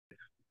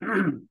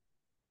Hi,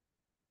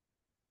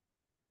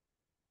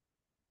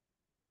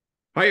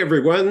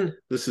 everyone.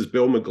 This is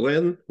Bill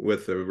McGlynn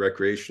with the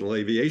Recreational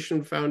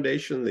Aviation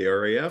Foundation, the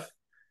RAF,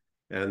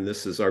 and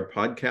this is our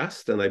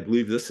podcast. And I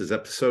believe this is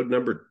episode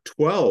number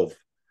 12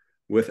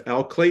 with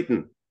Al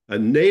Clayton, a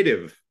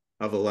native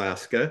of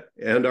Alaska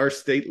and our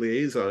state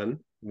liaison,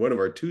 one of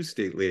our two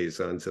state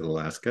liaisons in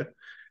Alaska.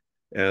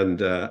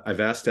 And I've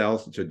asked Al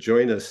to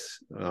join us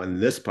on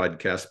this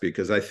podcast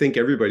because I think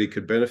everybody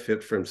could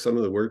benefit from some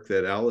of the work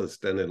that Al has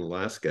done in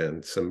Alaska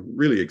and some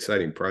really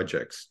exciting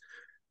projects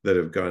that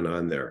have gone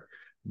on there.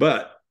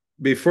 But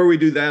before we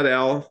do that,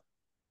 Al,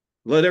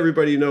 let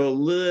everybody know a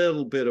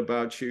little bit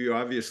about you. You're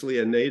obviously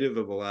a native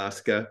of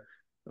Alaska,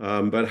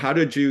 but how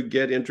did you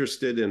get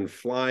interested in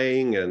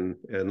flying? And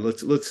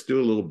let's do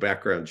a little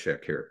background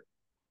check here.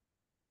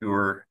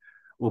 Sure.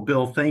 Well,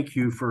 Bill, thank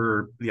you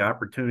for the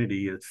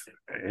opportunity.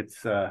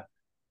 It's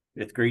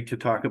great to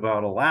talk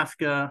about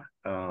Alaska.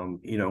 I'm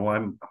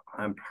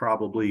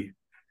probably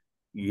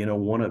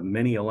one of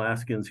many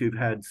Alaskans who've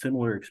had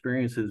similar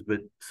experiences, but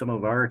some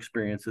of our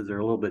experiences are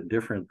a little bit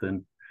different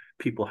than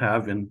people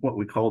have in what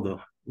we call the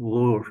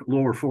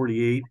lower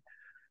 48.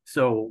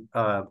 So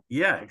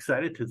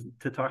excited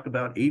to talk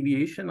about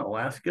aviation,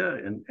 Alaska,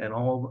 and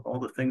all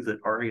the things that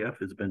RAF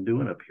has been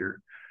doing up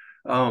here.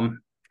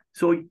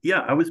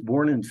 I was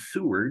born in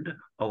Seward,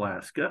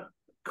 Alaska,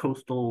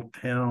 coastal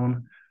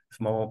town,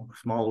 small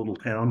little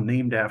town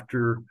named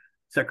after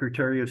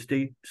Secretary of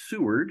State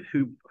Seward,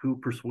 who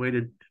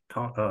persuaded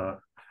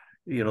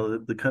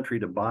the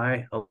country to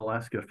buy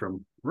Alaska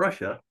from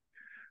Russia.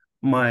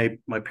 My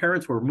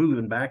parents were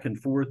moving back and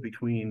forth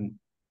between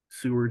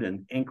Seward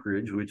and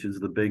Anchorage, which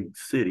is the big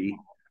city.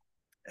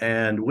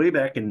 And way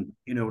back in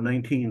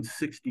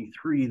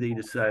 1963, they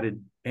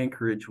decided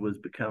Anchorage was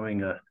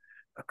becoming a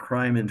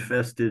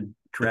crime-infested,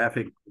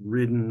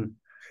 traffic-ridden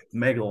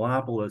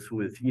megalopolis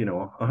with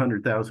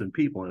 100,000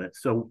 people in it.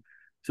 So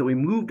we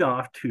moved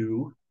off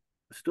to,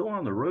 still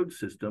on the road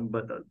system,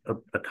 but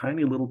a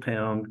tiny little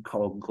town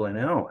called Glen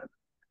Ellen.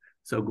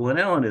 So Glen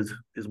Ellen is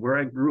where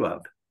I grew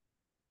up,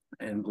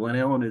 and Glen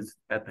Ellen is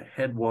at the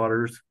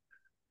headwaters,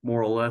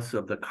 more or less,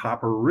 of the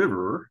Copper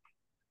River,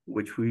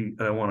 which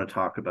I want to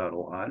talk about a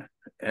lot.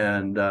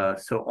 And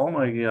so all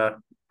my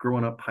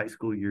growing up high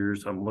school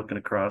years, I'm looking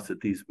across at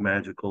these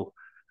magical,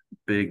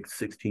 big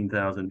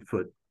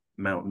 16,000-foot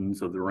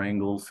mountains of the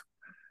Wrangels,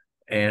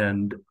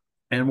 and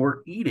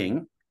we're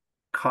eating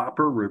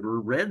Copper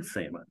River red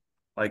salmon.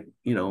 Like,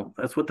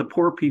 that's what the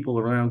poor people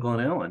around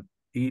Glen Ellen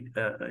eat,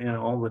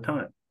 all the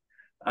time.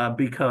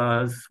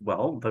 Because,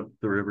 well, the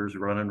river's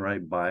running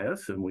right by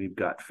us, and we've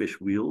got fish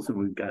wheels, and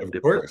we've got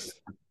Of course.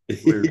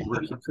 we're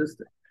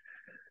subsisting.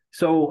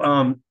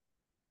 So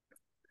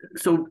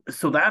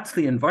that's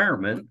the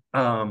environment.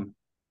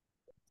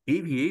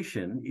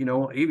 Aviation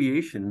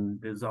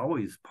is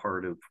always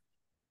part of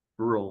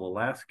rural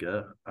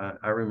Alaska.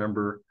 I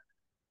remember,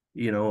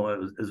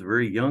 as a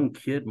very young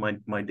kid,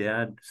 my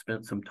dad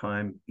spent some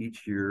time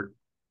each year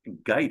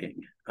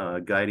guiding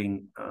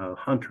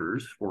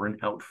hunters for an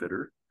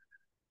outfitter.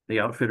 The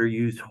outfitter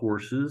used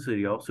horses.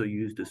 He also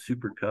used a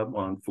Super Cub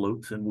on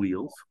floats and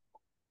wheels.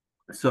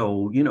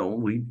 So,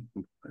 we,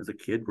 as a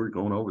kid, we're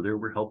going over there,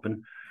 we're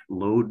helping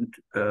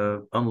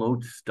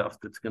unload stuff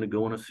that's going to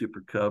go in a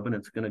Super Cub, and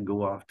it's going to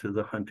go off to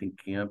the hunting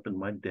camp. And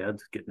my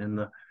dad's getting in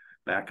the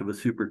back of a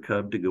Super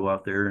Cub to go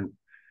out there and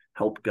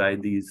help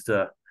guide these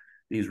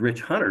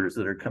rich hunters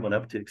that are coming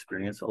up to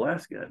experience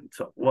Alaska. And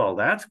so, well,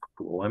 that's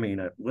cool. I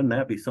mean, wouldn't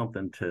that be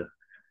something to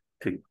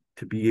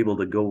be able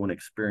to go and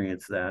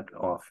experience that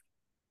off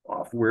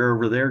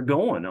wherever they're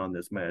going on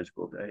this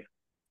magical day?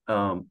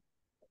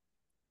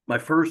 My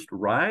first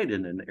ride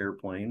in an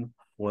airplane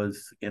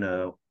was in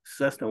a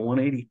Cessna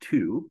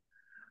 182.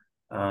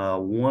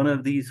 One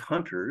of these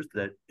hunters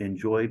that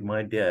enjoyed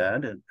my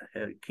dad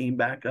and came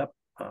back up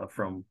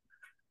from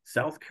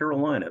South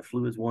Carolina,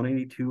 flew his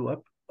 182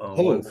 up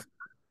once,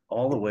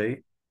 all the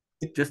way,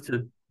 just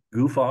to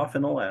goof off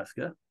in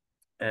Alaska.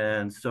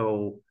 And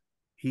so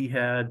he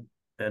had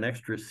an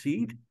extra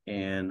seat,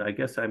 and I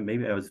guess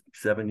maybe I was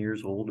 7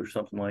 years old or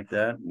something like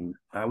that, and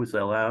I was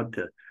allowed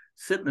to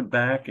sit in the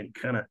back and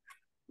kind of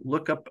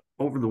look up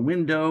over the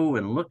window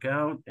and look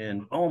out,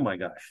 and oh my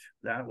gosh,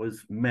 that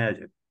was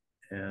magic.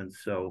 And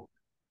so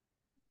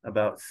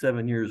about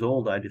 7 years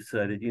old, I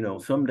decided,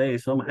 someday,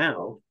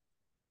 somehow,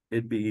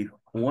 it'd be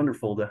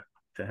wonderful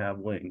to have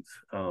wings.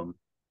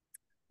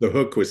 The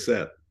hook was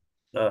set.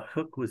 The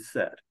hook was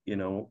set,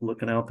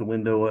 looking out the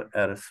window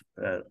at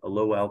a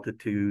low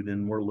altitude,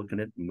 and we're looking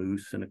at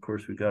moose. And of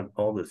course, we've got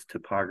all this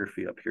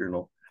topography up here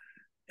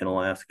in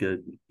Alaska.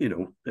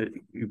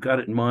 You've got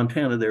it in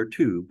Montana there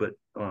too, but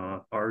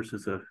ours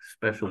is a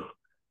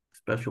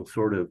special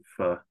sort of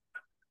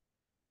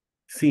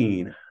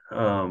scene.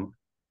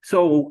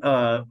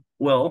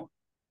 Well,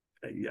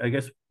 I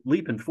guess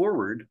leaping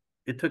forward,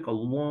 it took a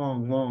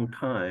long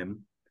time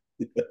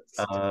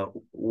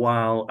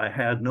while I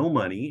had no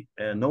money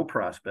and no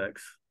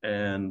prospects,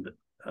 and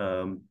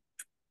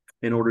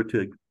in order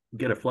to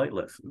get a flight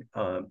lesson.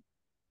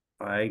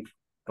 I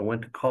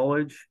went to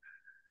college.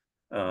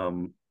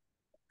 um,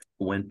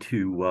 went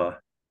to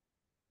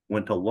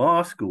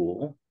law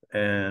school,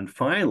 and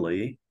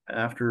finally,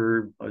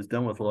 after I was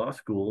done with law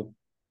school,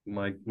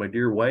 my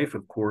dear wife,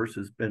 of course,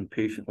 has been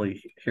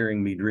patiently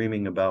hearing me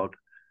dreaming about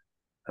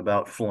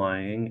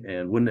flying,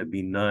 and wouldn't it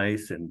be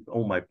nice? And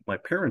oh, my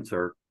parents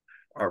are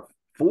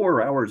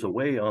 4 hours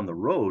away on the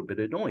road, but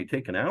it'd only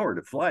take an hour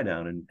to fly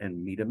down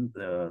and meet them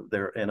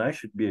there. And I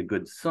should be a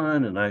good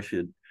son, and I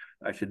should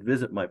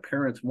visit my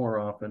parents more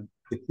often.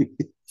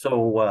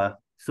 So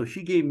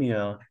she gave me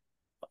a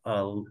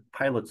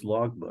pilot's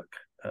logbook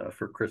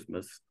for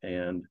Christmas,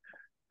 and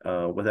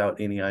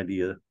without any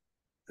idea,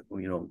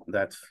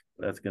 that's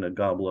going to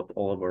gobble up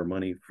all of our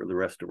money for the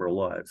rest of our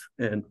lives.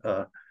 And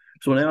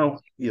so now,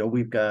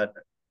 we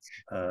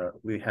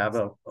have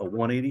a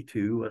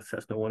 182, a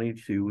Cessna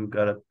 182. We've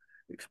got a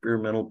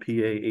experimental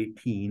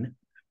PA-18.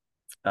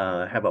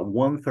 Have a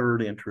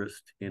 1/3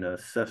 interest in a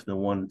Cessna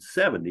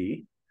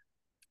 170,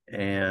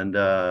 and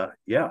the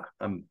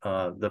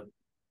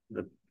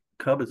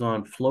Cub is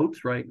on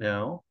floats right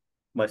now.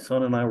 My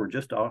son and I were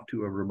just off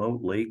to a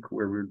remote lake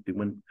where we're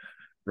doing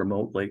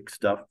remote lake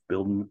stuff,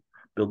 building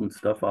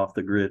stuff off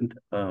the grid.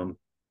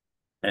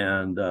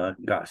 And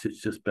gosh,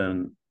 it's just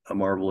been a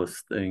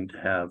marvelous thing to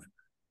have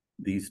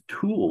these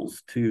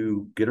tools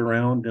to get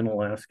around in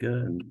Alaska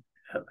and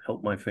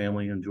help my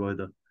family enjoy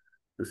the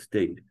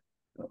state.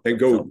 And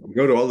go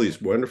to all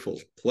these wonderful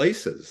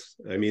places.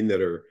 I mean,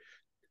 that are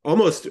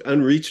almost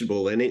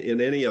unreachable in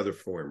any other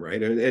form,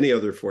 right? In any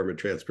other form of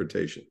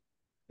transportation.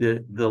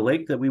 The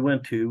lake that we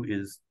went to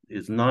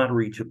is not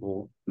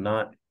reachable,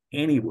 not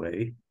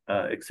anyway,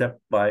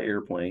 except by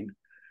airplane,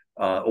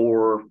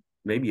 or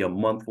maybe a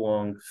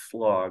month-long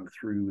slog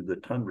through the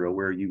tundra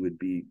where you would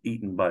be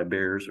eaten by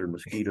bears or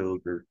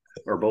mosquitoes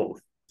or both.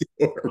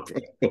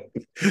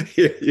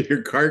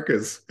 Your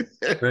carcass.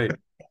 Right.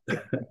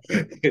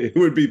 It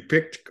would be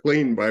picked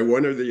clean by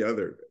one or the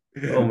other.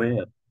 Oh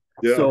man.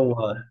 Yeah.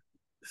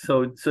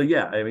 So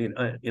yeah, I mean,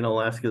 in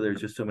Alaska,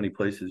 there's just so many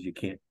places you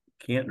can't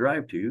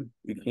drive to,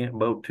 you can't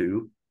boat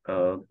to.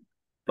 The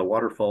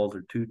waterfalls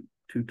are too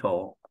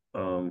tall.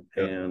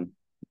 And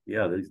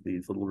yeah,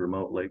 these little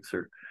remote lakes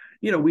are,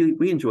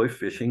 we enjoy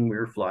fishing.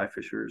 We're fly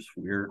fishers.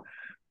 We're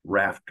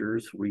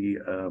rafters. We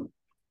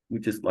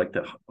just like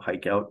to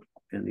hike out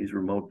in these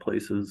remote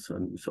places,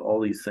 and so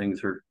all these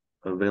things are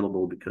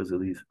available because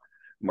of these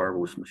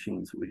marvelous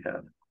machines that we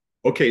have.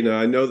 Okay, now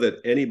I know that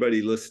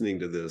anybody listening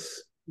to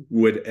this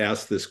would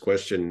ask this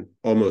question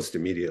almost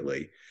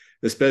immediately,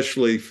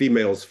 especially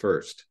females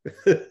first.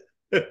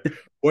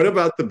 What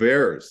about the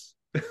bears?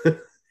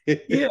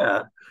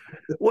 Yeah.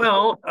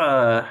 Well,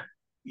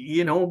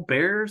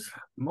 bears,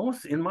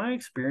 in my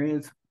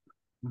experience,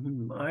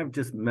 I've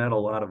just met a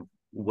lot of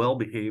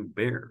well-behaved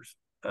bears.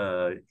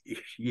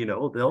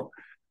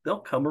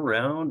 They'll come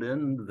around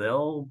and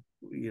they'll,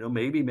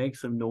 maybe make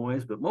some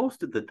noise, but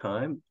most of the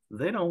time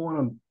they don't want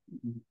to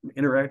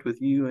interact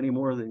with you any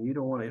more than you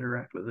don't want to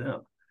interact with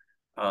them.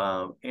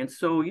 And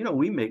so,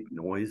 we make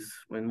noise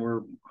when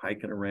we're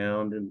hiking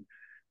around,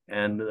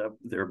 and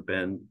there have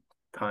been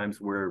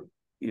times where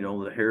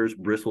the hairs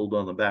bristled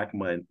on the back of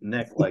my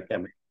neck, like, I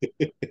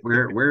mean,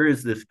 where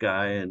is this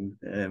guy,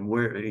 and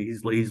where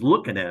he's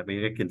looking at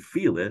me. I can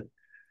feel it.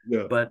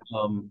 Yeah. But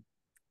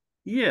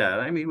yeah,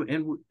 I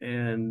mean,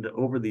 and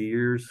over the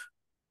years,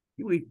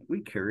 we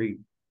carry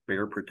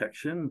bear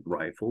protection,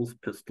 rifles,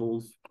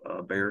 pistols,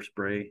 bear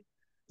spray.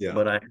 Yeah.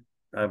 But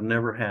I've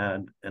never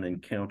had an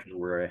encounter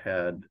where I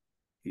had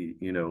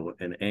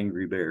an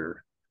angry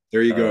bear.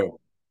 There you go.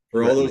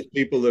 For all those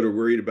people that are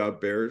worried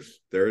about bears,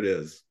 there it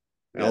is.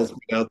 Yeah. Al's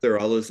been out there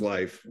all his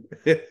life,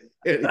 and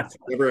he's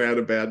never had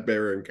a bad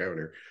bear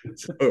encounter.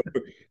 So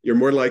you're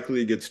more likely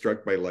to get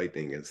struck by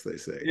lightning, as they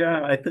say.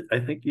 Yeah, I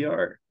think you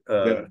are.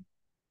 Yeah.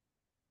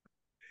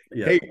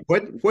 Yeah. Hey,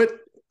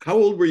 how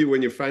old were you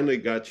when you finally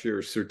got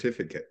your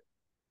certificate?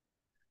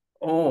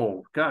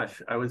 Oh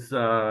gosh, I was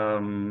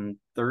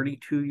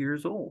 32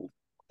 years old.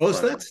 Oh,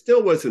 so that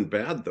still wasn't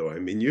bad, though. I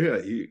mean,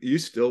 you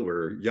still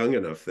were young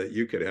enough that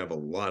you could have a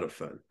lot of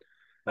fun.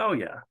 Oh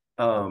yeah.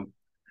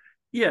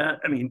 Yeah,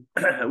 I mean,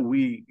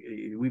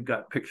 we've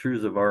got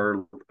pictures of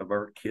our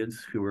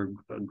kids who are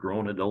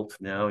grown adults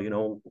now,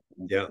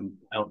 Yeah.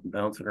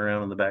 bouncing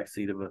around in the back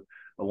seat of a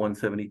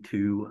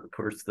 172. Of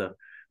course, the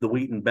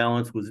weight and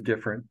balance was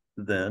different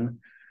then.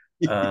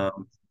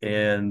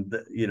 And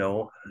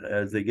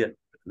as they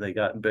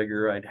got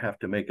bigger, I'd have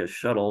to make a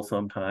shuttle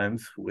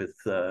sometimes with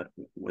a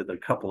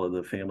couple of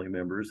the family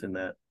members in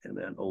that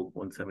old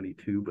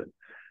 172. But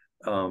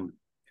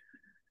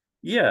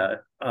yeah,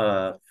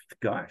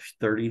 gosh,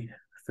 30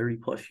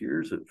 plus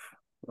years of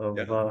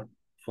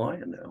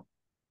flying now.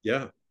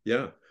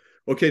 Yeah.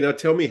 Okay, now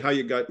tell me how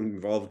you got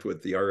involved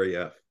with the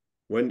RAF.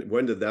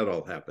 When did that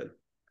all happen?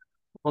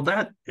 Well,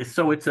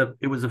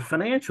 it was a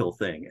financial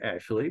thing,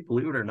 actually,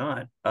 believe it or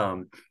not.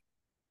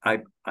 I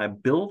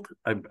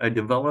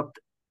developed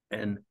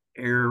an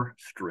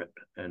airstrip,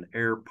 an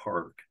air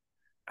park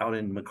out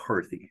in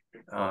McCarthy.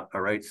 All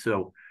right.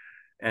 So,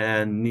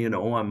 and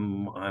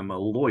I'm a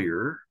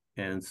lawyer,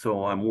 and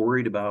so I'm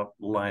worried about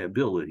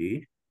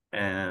liability.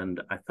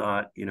 And I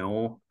thought,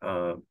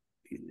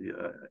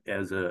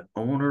 as a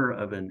owner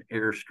of an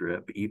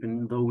airstrip,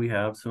 even though we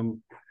have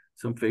some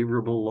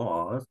favorable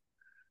laws,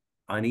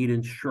 I need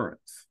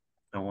insurance.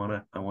 I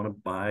want to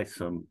buy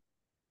some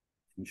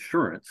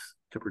insurance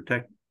to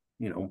protect,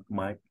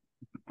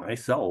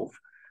 myself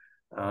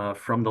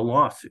from the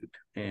lawsuit.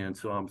 And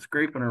so I'm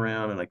scraping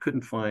around and I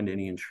couldn't find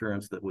any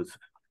insurance that was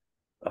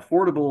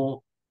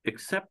affordable,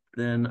 except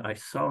then I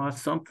saw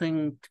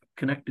something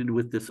connected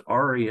with this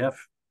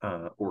RAF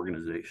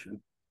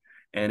organization.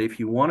 And if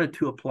you wanted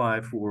to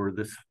apply for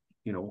this,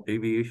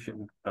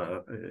 aviation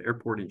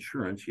airport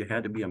insurance, you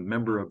had to be a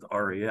member of the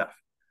RAF.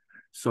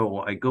 So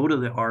I go to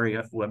the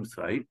RAF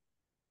website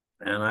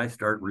and I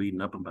start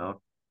reading up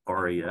about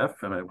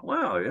RAF, and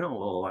wow,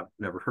 well, I've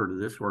never heard of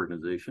this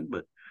organization,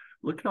 but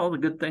look at all the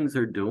good things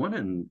they're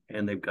doing,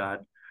 and they've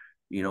got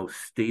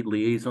state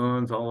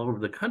liaisons all over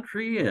the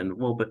country, and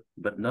well,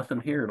 but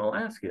nothing here in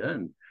Alaska,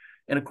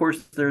 and of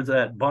course there's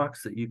that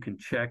box that you can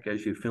check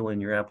as you fill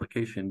in your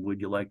application.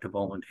 Would you like to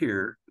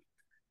volunteer?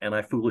 And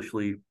I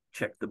foolishly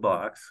checked the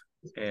box,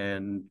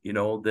 and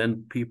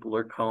then people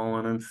are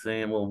calling and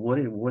saying, well, what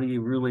do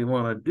you really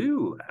want to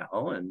do,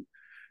 Al?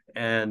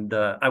 And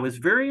I was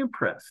very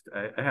impressed,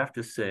 I have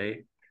to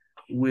say,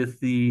 with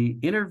the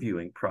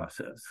interviewing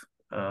process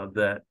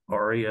that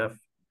RAF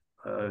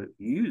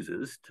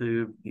uses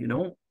to,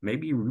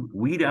 maybe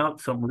weed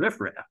out some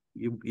riffraff.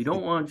 You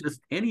don't want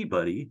just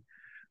anybody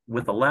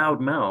with a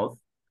loud mouth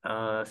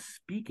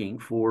speaking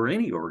for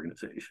any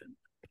organization.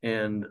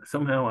 And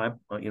somehow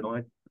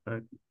I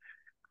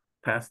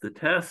passed the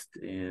test,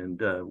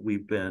 and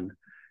we've been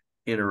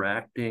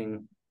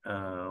interacting.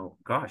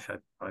 Gosh,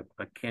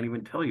 I can't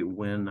even tell you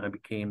when I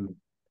became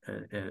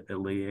a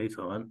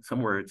liaison.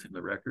 Somewhere it's in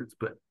the records,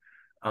 but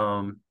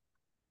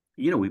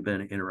we've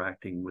been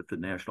interacting with the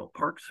National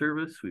Park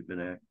Service. We've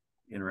been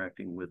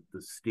interacting with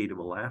the state of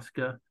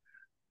Alaska.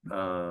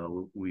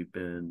 We've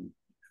been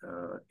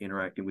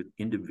interacting with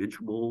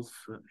individuals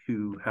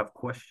who have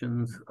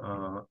questions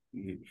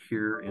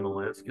here in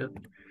Alaska.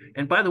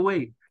 And by the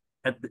way,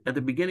 at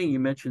the beginning, you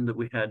mentioned that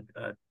we had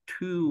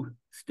 2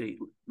 state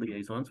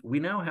liaisons. We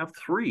now have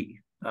 3.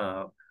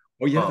 Oh,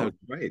 yeah, that's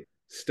right.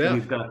 Steph.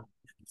 We've got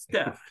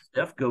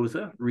Steph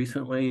Goza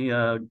recently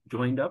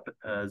joined up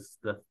as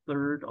the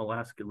 3rd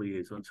Alaska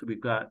liaison. So we've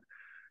got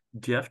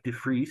Jeff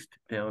DeFriest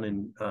down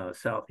in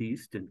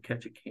Southeast in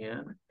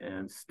Ketchikan,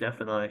 and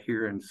Steph and I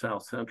here in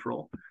South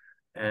Central.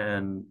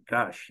 And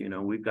gosh,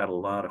 we've got a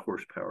lot of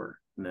horsepower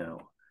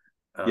now.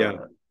 Yeah.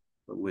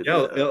 A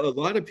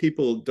lot of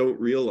people don't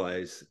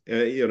realize,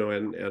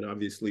 and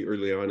obviously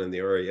early on in the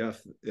RAF,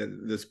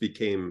 this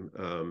became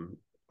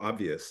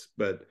obvious,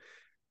 but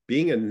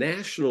being a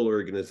national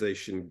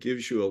organization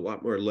gives you a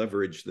lot more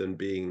leverage than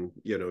being,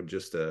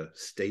 just a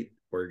state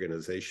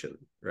organization,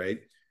 right?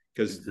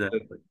 Because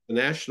exactly. the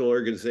national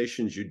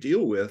organizations you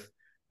deal with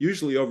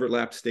usually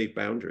overlap state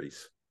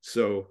boundaries.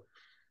 So,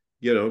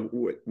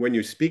 when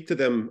you speak to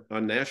them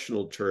on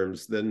national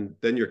terms, then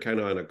you're kind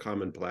of on a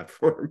common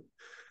platform.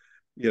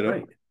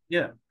 Right.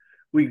 Yeah.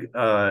 We've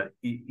been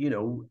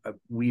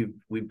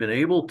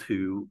able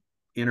to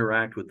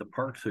interact with the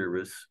Park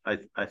Service,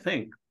 I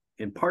think,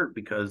 in part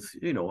because,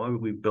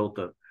 we've built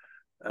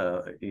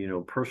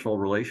personal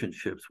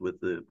relationships with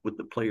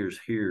the players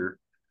here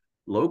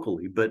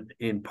locally, but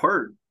in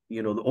part,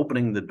 the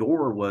opening the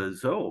door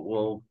was, oh,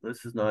 well,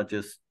 this is not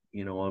just, a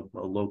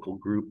local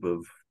group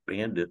of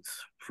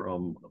bandits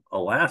from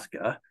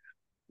Alaska.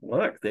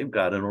 Look, they've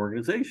got an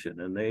organization,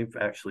 and they've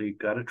actually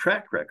got a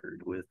track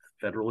record with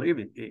federal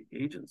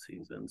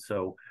agencies. And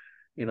so,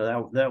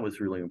 that was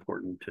really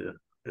important to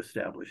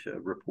establish a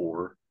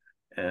rapport.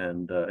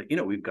 And,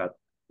 we've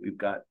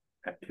got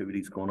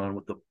activities going on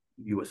with the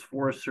U.S.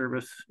 Forest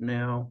Service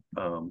now.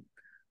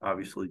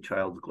 Obviously,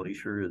 Child's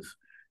Glacier is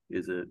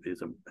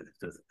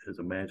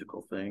a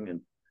magical thing.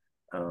 And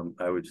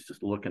I was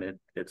just looking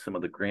at some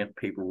of the grant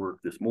paperwork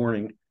this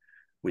morning,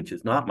 which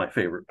is not my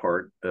favorite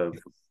part of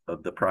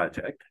the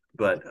project,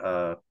 but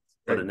a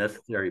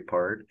necessary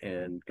part.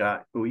 And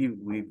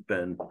we've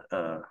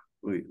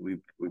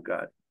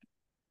got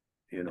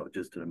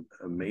just an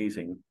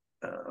amazing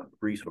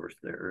resource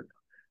there,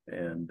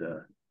 and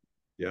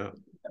yeah,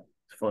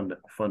 it's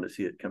fun to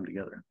see it come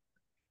together.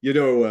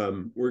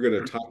 We're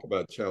going to talk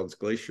about Child's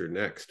Glacier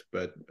next,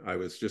 but I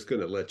was just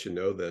going to let you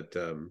know that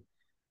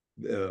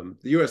the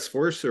U.S.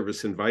 Forest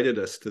Service invited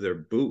us to their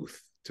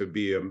booth to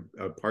be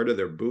a part of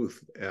their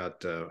booth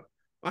at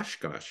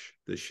Oshkosh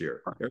this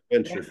year,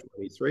 AirVenture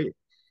 23.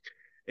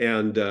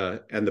 And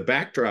the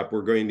backdrop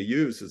we're going to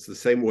use is the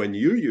same one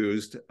you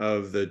used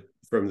from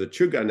the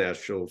Chugach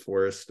National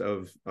Forest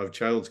of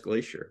Child's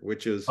Glacier,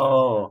 which is,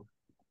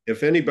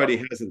 if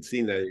anybody hasn't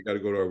seen that, you got to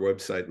go to our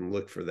website and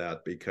look for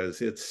that,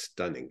 because it's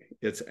stunning.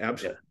 It's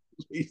absolutely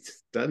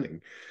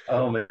stunning.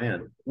 Oh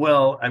man.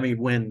 Well, I mean,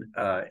 when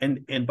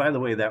and by the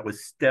way, that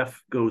was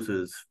Steph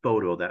Goza's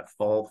photo, that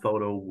fall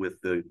photo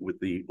with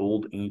the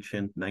old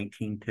ancient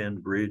 1910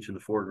 bridge in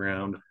the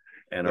foreground,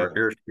 and our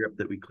airstrip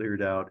that we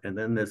cleared out, and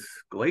then this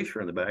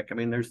glacier in the back. I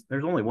mean, there's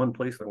only one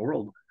place in the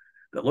world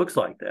that looks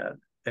like that.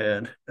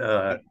 And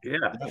yeah,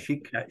 Yeah.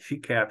 she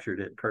captured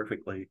it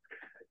perfectly.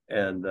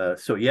 And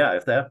so yeah,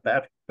 if that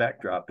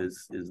backdrop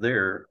is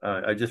there,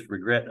 I just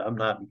regret I'm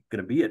not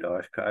going to be at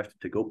Oshkosh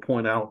to go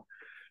point out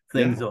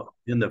Yeah. things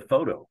in the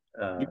photo.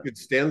 You could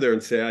stand there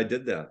and say, I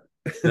did that.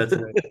 That's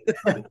right.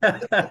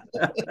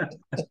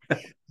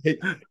 Hey,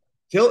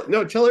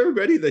 tell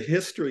everybody the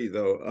history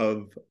though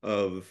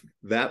of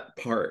that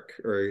park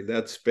or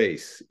that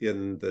space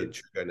in the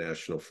Chuka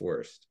National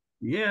Forest.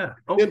 Yeah.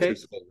 Okay.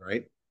 Interesting,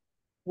 right?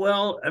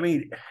 Well, I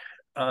mean,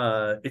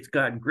 it's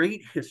got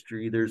great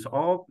history. There's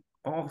all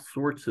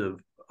sorts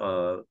of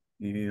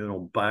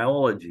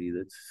biology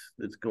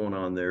that's going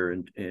on there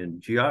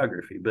and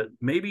geography. But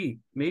maybe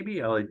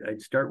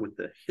I'd start with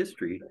the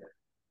history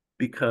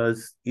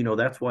because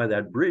that's why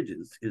that bridge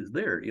is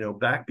there.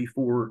 Back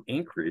before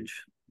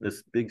Anchorage,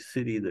 this big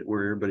city that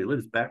where everybody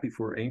lives, back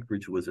before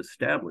Anchorage was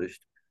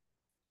established,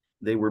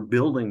 they were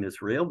building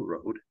this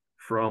railroad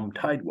from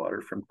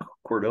Tidewater, from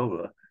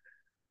Cordova,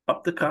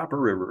 up the Copper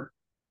River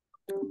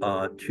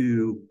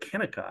to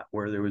Kennecott,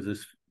 where there was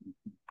this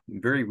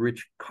very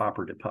rich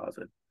copper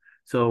deposit.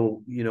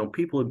 So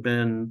people have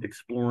been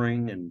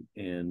exploring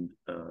and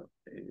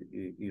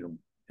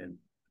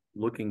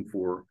looking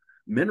for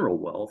mineral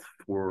wealth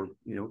for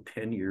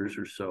 10 years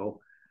or so.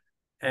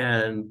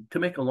 And to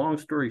make a long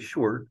story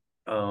short,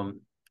 some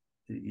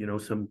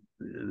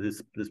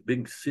this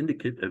big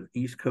syndicate of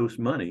East Coast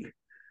money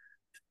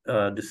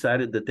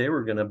decided that they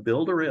were going to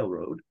build a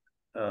railroad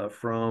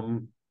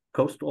from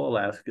coastal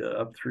Alaska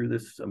up through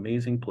this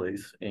amazing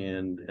place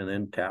and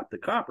then tap the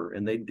copper.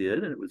 And they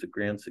did, and it was a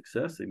grand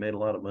success. They made a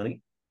lot of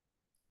money.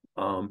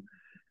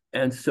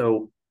 And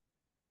so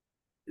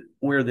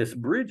where this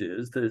bridge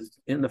is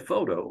in the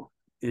photo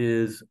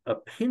is a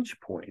pinch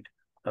point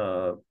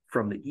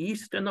from the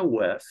east and the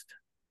west.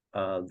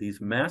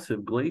 These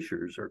massive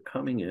glaciers are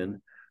coming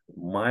in.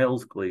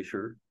 Miles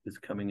Glacier is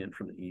coming in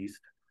from the east.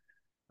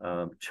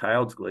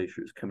 Child's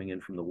Glacier is coming in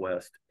from the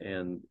west,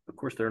 and of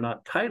course they're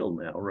not tidal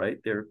now, right?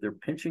 They're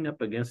pinching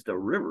up against a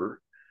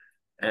river,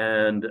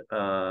 and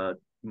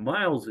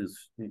Miles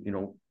is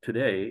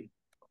today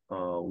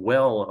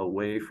well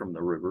away from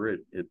the river.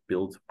 It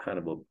builds kind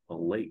of a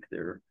lake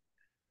there,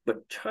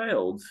 but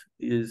Child's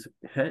is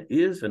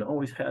and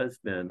always has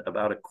been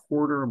about a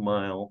quarter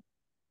mile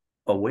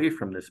away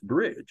from this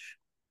bridge,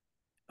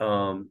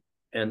 and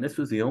this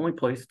was the only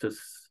place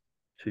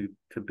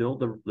to build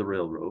the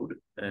railroad.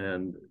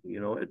 And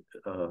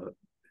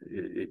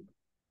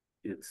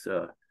it's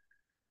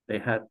they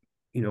had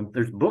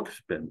there's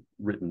books been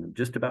written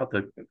just about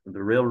the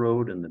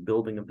railroad and the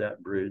building of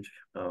that bridge.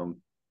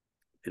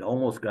 It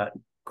almost got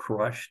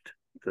crushed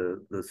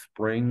the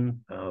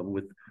spring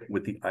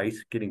with the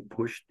ice getting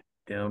pushed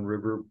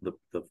downriver, the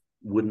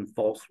wooden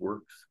false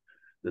works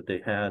that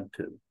they had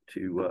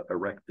to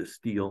erect the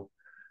steel.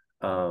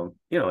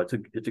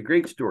 It's a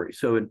great story.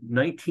 So in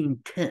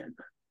 1910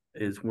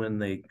 is when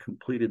they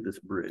completed this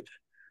bridge,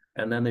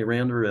 and then they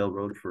ran the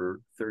railroad for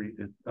 30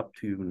 up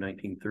to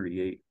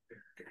 1938,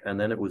 and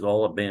then it was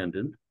all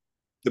abandoned.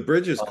 The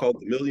bridge is called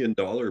the $1 Million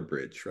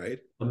Bridge, right?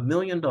 $1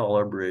 million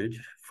bridge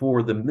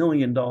for the $1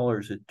 million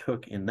it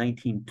took in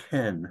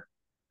 1910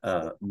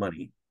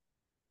 money.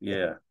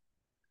 Yeah.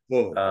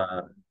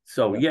 Whoa.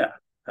 So yeah,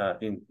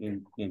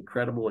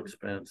 incredible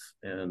expense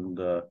and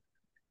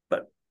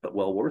but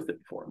well worth it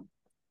for them.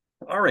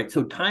 All right,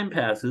 so time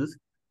passes.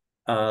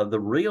 The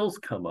rails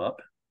come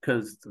up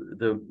because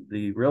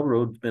the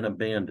railroad's been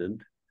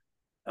abandoned.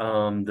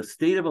 The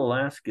state of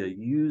Alaska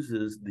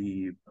uses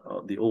the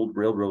old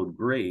railroad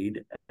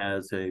grade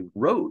as a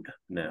road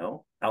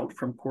now out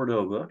from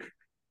Cordova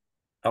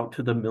out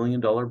to the $1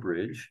 Million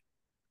Bridge.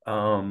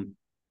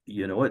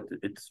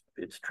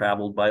 It's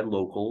traveled by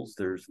locals.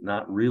 There's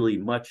not really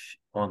much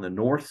on the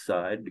north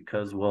side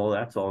because, well,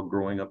 that's all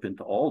growing up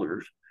into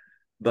alders.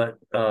 But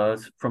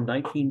from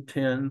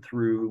 1910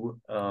 through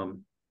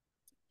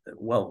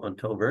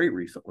until very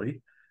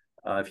recently,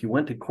 if you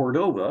went to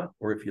Cordova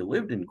or if you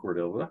lived in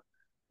Cordova,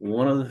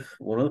 one of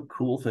the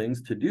cool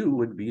things to do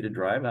would be to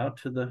drive out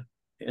to the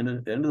end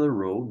of the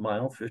road,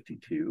 mile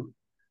 52,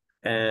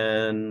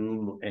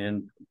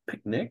 and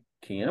picnic,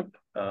 camp,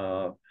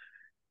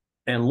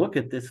 and look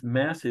at this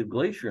massive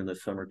glacier in the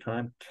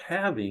summertime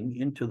calving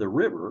into the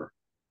river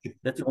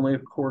that's only a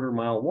quarter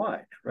mile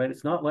wide, right?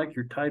 It's not like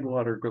your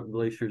tidewater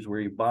glaciers where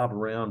you bob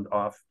around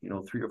off,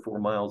 3 or 4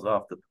 miles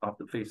off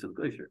the face of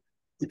the glacier.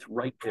 It's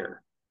right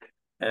there.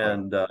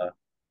 And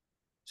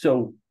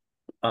so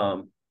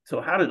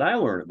how did I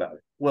learn about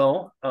it?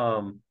 Well,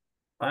 I'm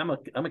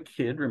a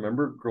kid.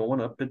 Remember growing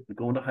up and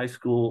going to high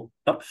school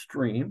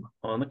upstream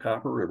on the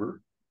Copper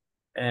River,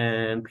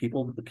 and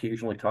people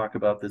occasionally talk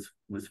about this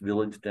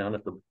village down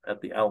at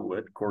the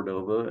outlet,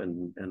 Cordova,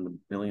 and the $1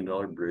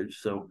 Million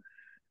Bridge.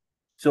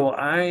 So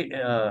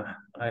I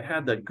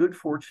had the good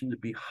fortune to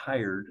be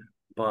hired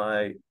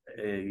by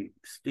a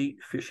state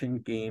fish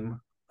and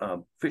game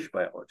fish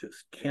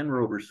biologist, Ken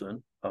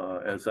Roberson,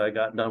 as I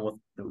got done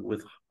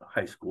with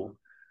high school.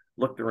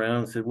 Looked around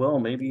and said, well,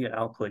 maybe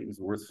Al Clayton's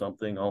worth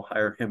something. I'll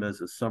hire him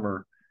as a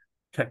summer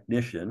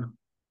technician.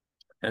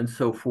 And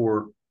so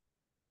for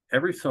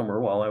every summer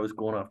while I was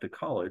going off to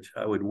college,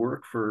 I would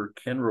work for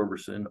Ken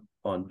Roberson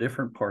on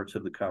different parts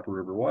of the Copper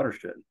River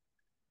watershed.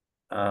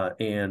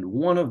 And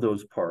one of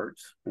those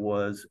parts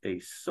was a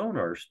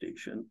sonar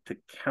station to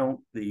count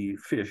the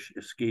fish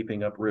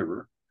escaping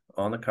upriver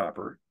on the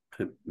Copper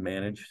to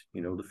manage,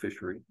 the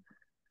fishery.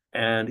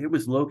 And it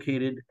was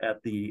located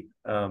at the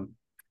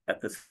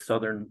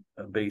southern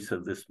base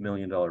of this $1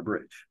 million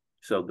bridge.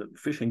 So the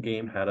Fish and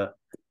Game had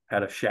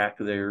a shack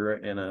there,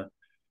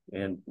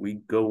 and we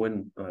go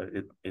in.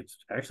 It's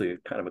actually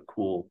kind of a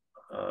cool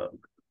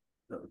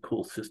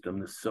system,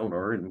 this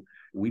sonar, and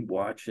we'd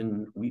watch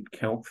and we'd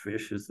count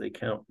fish as they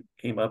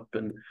came up,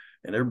 and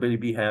everybody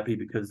be happy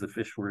because the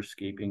fish were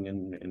escaping,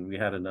 and we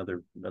had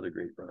another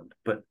great run.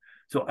 But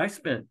so I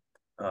spent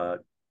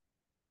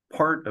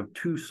part of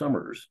 2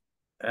 summers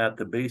at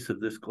the base of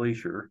this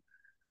glacier,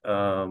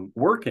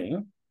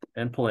 working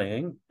and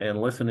playing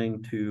and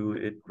listening to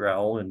it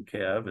growl and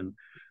calve. And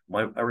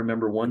I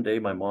remember one day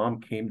my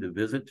mom came to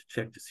visit to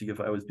check to see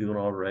if I was doing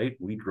all right.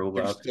 We drove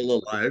You're out.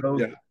 still alive.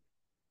 Yeah.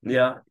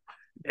 Yeah.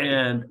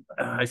 And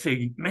I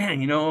say,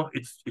 man,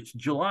 it's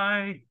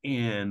July,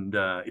 and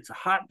it's a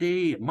hot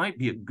day. It might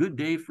be a good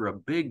day for a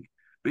big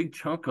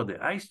chunk of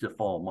the ice to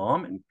fall,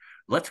 Mom. And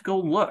let's go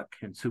look.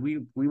 And so we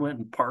went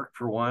and parked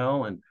for a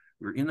while, and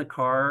we were in the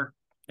car,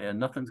 and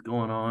nothing's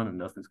going on, and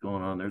nothing's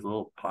going on. There's a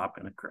little pop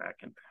and a crack,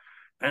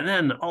 and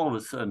then all of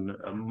a sudden,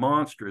 a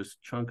monstrous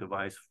chunk of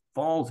ice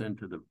falls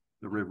into the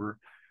river.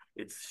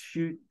 It's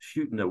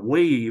shooting a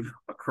wave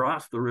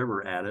across the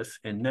river at us,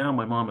 and now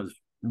my mom is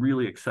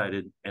really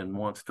excited and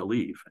wants to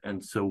leave.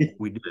 And so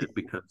we did,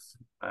 because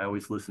I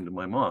always listen to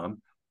my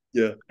mom.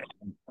 Yeah.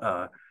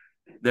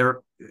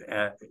 There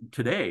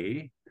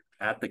today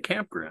at the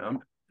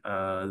campground,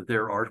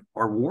 there are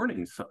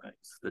warning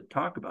signs that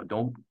talk about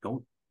don't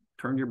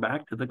turn your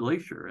back to the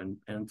glacier,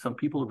 and some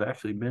people have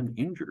actually been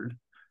injured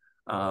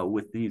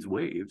with these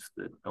waves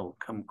that will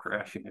come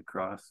crashing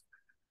across.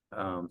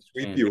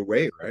 Sweep you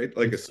away, right?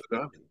 Like a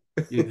tsunami.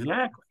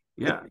 Exactly.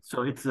 Yeah.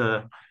 So it's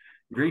a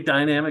great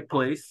dynamic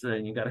place,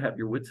 and you got to have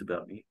your wits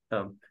about me.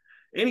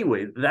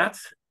 Anyway,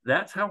 that's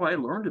how I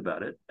learned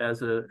about it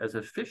as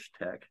a fish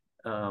tech,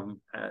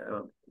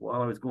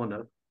 while I was going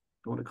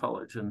to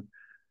college. And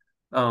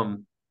all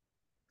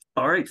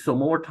right, so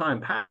more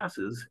time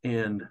passes,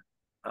 and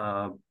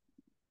I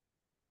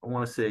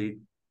want to say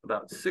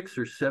about 6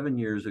 or 7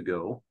 years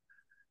ago,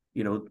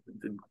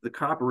 the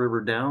Copper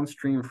River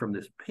downstream from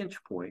this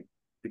pinch point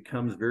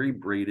becomes very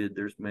braided.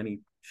 There's many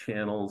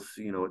channels.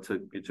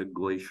 It's a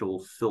glacial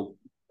silt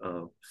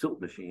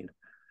machine,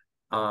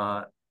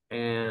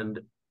 and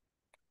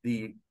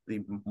the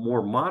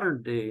more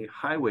modern day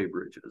highway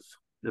bridges,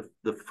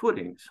 the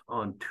footings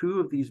on 2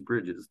 of these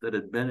bridges that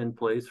had been in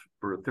place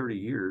for 30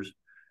 years,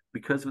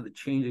 because of the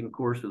changing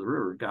course of the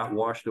river, got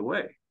washed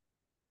away.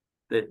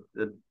 That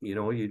it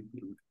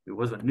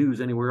wasn't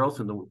news anywhere else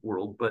in the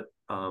world, but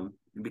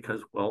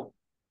because, well,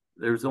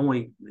 there's the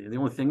only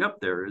thing up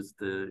there is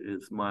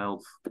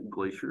Miles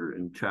Glacier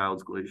and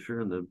Childs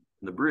Glacier and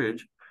the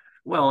bridge.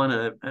 Well, and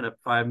a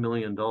 $5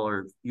 million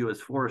U.S.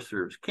 Forest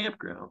Service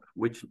campground,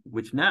 which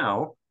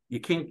now you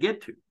can't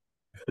get to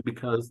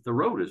because the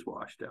road is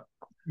washed out.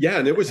 Yeah,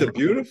 and it was a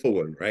beautiful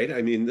one, right?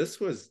 I mean, this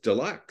was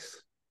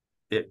deluxe.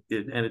 And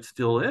it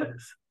still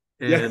is.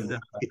 Yeah. And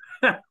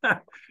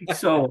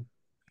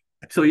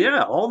so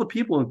yeah, all the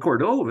people in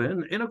Cordova,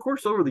 and of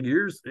course over the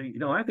years,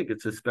 I think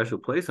it's a special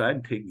place.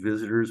 I'd take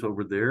visitors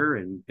over there,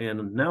 and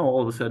now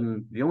all of a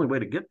sudden the only way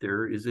to get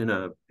there is in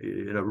a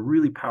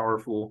really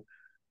powerful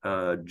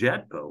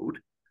jet boat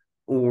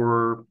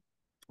or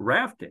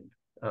rafting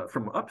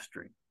from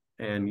upstream,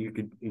 and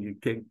you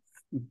take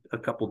a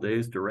couple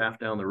days to raft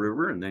down the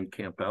river and then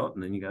camp out,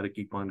 and then you got to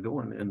keep on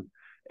going.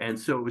 And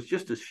so it was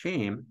just a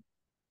shame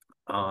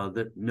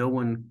that no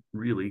one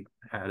really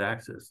had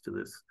access to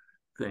this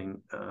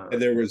thing.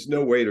 And there was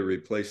no way to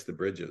replace the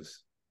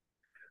bridges.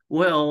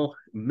 Well,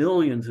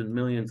 millions and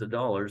millions of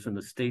dollars, and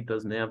the state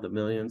doesn't have the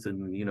millions.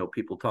 And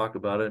people talk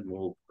about it, and,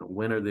 well,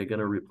 when are they going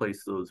to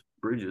replace those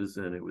bridges?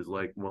 And it was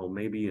like, well,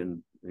 maybe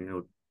in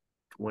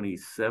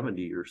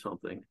 2070 or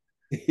something.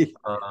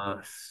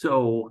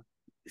 So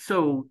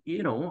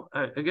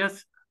I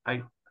guess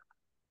I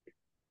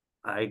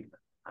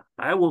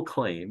will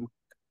claim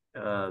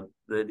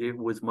that it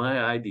was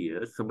my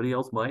idea. Somebody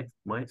else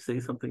might say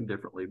something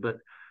differently, but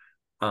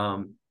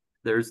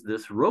there's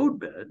this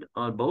roadbed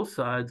on both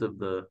sides of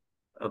the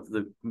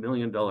 $1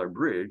 million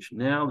bridge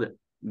now that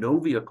no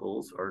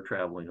vehicles are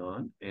traveling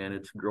on, and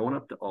it's grown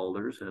up to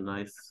alders. And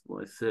I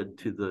said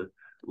to the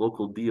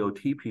local DOT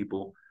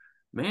people,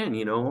 man,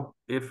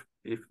 if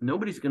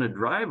nobody's going to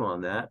drive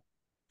on that,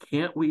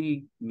 can't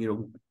we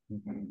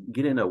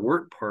get in a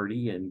work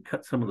party and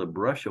cut some of the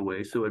brush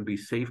away so it'd be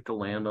safe to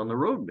land on the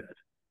roadbed?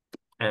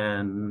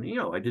 And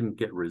I didn't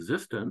get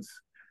resistance.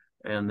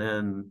 And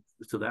then,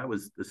 so that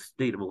was the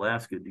state of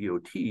Alaska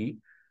DOT.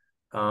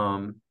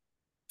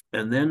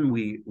 And then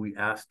we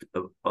asked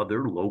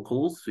other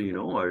locals,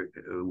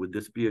 would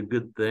this be a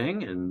good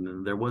thing?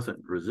 And there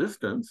wasn't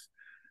resistance.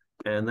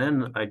 And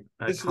then I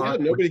Yeah, talked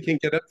with nobody can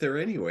get up there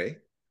anyway,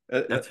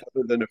 that's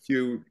other than a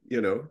few,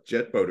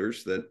 jet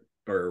boaters that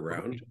are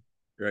around,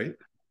 right.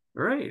 right?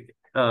 Right.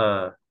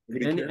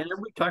 Nobody And cares.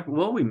 we talked,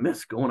 well, we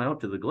miss going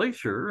out to the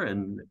glacier,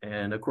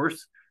 and of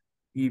course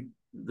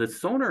the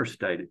sonar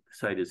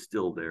site is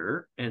still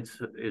there, and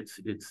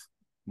it's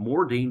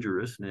more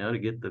dangerous now to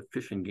get the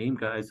fish and game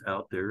guys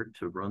out there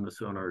to run the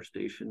sonar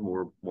station,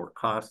 more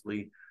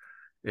costly.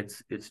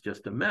 It's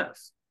just a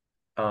mess.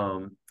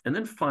 And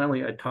then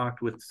finally, I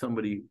talked with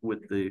somebody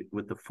with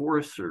the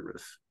Forest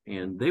Service,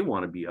 and they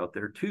want to be out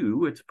there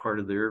too. It's part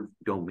of their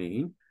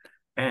domain.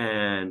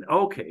 And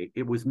okay,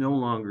 it was no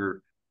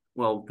longer,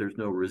 well, there's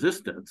no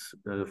resistance.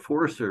 The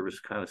Forest Service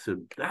kind of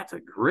said, that's a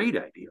great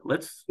idea.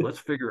 Let's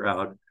figure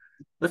out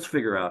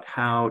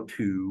how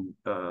to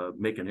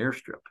make an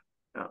airstrip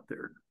out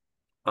there.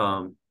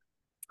 Um,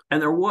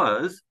 and there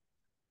was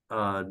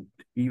uh,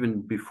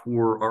 even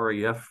before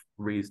RAF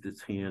raised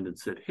its hand and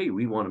said, "Hey,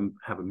 we want to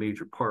have a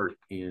major part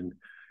in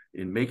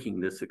making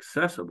this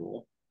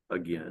accessible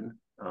again."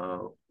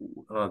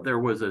 There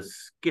was a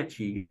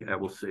sketchy, I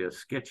will say, a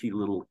sketchy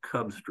little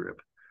cub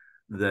strip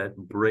that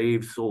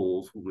brave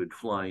souls would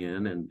fly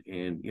in and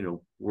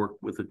work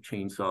with a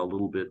chainsaw a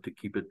little bit to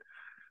keep it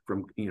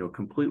from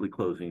completely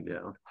closing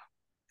down.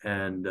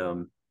 And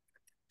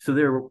so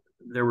there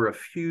were a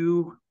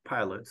few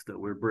pilots that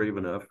were brave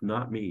enough,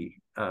 not me,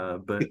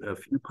 but a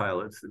few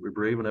pilots that were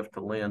brave enough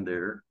to land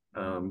there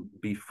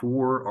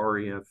before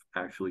RAF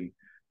actually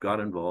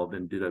got involved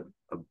and did a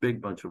big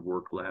bunch of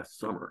work last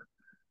summer.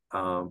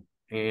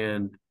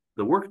 And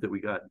the work that we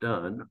got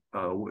done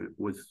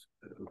was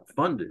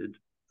funded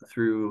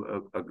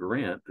through a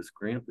grant, this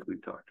grant that we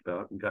talked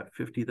about, and got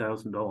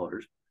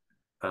 $50,000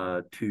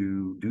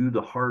 to do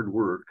the hard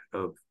work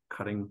of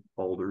cutting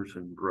alders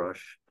and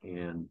brush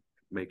and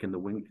making the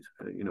wings,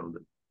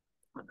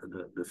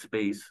 the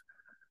space,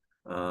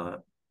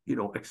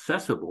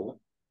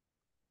 accessible,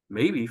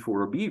 maybe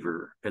for a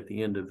beaver at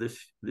the end of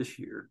this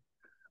year.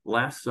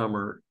 Last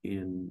summer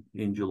in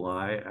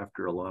July,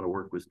 after a lot of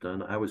work was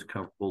done, I was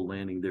comfortable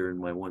landing there in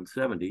my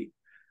 170,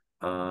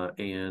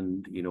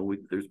 and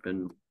there's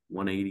been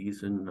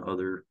 180s and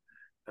other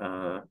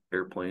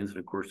airplanes, and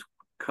of course,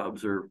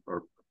 Cubs are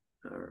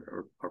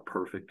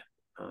perfect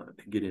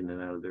to get in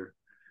and out of there.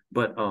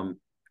 But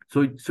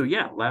so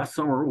yeah, last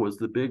summer was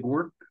the big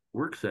work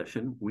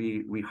session.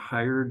 We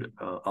hired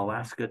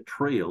Alaska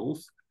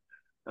Trails.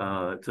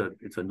 It's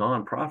a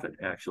nonprofit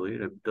actually.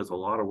 It does a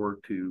lot of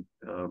work to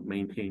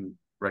maintain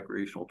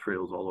recreational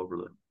trails all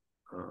over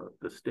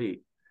the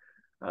state.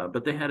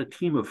 But they had a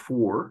team of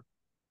four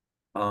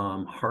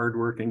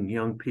hardworking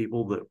young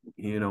people that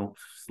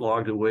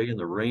slogged away in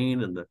the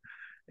rain and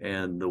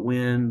the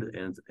wind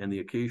and the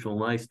occasional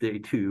nice day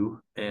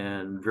too,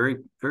 and very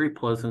very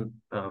pleasant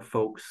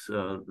folks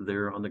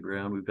there on the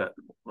ground. We've got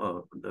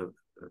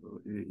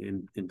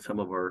in some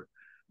of our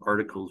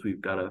articles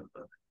we've got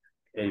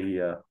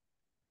a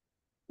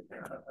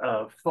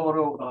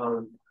photo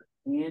of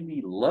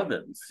Andy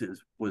Levins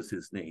was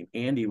his name.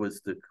 Andy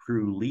was the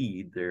crew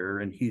lead there,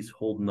 and he's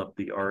holding up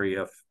the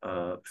RAF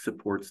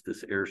supports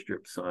this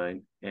airstrip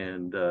sign.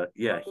 And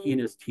yeah, he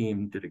and his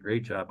team did a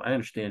great job. I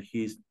understand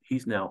he's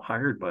now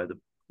hired by the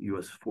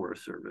U.S.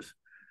 Forest Service.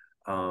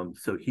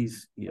 So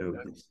he's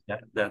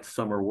that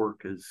summer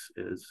work is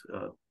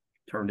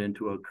turned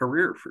into a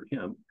career for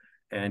him,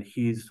 and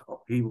he's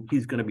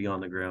going to be on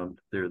the ground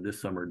there this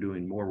summer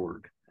doing more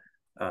work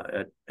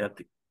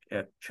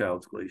at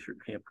Child's Glacier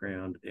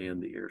Campground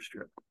and the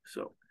airstrip.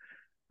 So,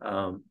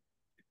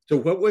 so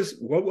what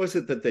was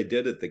it that they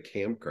did at the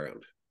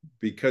campground?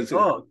 Because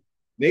oh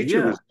nature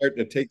yeah, was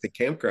starting to take the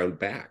campground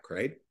back,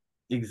 right?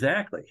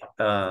 exactly.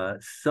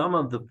 Some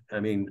of I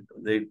mean,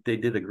 they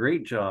did a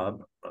great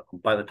job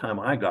by the time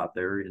I got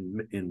there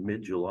in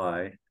mid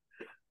July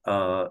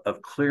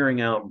of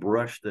clearing out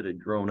brush that had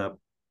grown up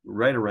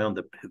right around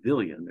the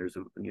pavilion. There's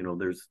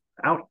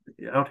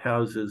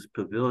outhouses,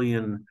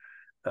 pavilion.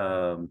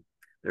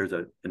 There's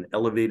an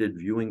elevated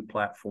viewing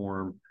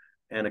platform,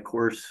 and of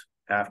course,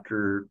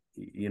 after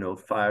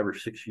 5 or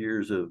 6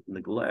 years of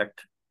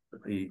neglect,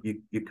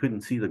 you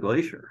couldn't see the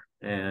glacier,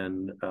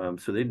 and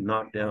so they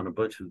knocked down a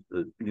bunch of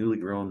the newly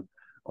grown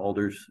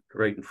alders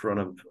right in front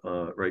of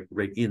right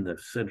in the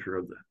center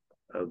of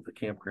the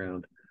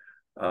campground.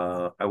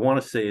 I want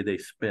to say they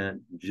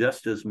spent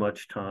just as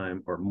much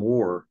time or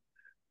more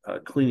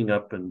cleaning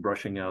up and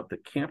brushing out the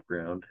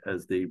campground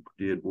as they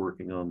did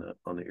working on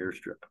the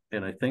airstrip.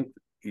 And I think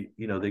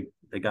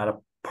they got a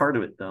part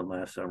of it done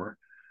last summer,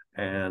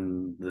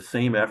 and the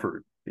same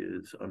effort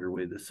is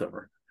underway this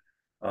summer.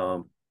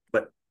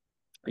 But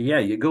yeah,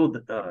 you go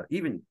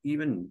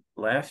even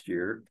last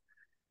year,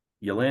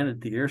 you land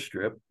at the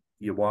airstrip,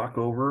 you walk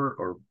over,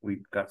 or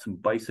we've got some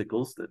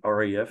bicycles that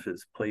RAF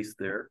has placed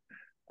there.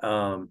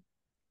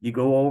 You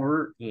go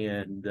over,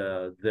 and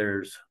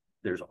there's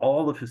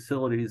all the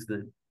facilities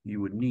that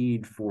you would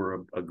need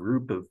for a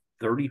group of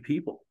 30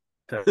 people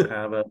to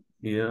have a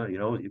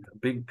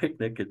big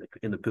picnic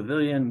in the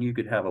pavilion. You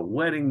could have a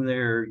wedding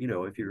there,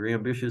 if you're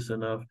ambitious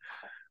enough.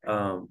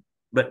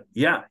 but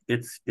yeah,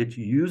 it's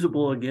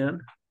usable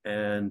again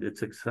and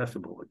it's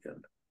accessible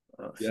again.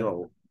 Yeah.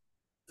 So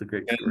it's a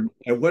great story.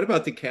 And what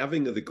about the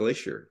calving of the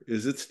glacier?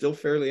 Is it still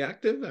fairly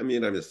active? I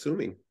mean, I'm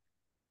assuming.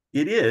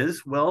 It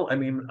is. Well, I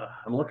mean,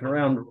 I'm looking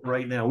around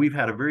right now. We've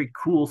had a very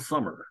cool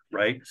summer,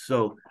 right?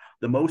 So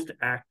the most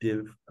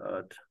active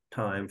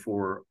time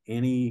for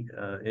any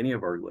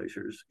of our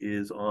glaciers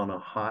is on a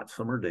hot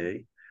summer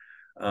day.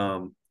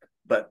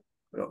 But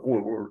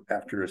or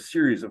after a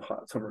series of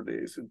hot summer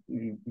days,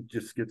 it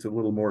just gets a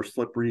little more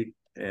slippery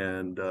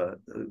and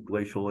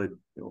glacial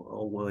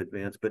will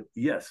advance. But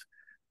yes,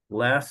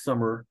 last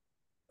summer,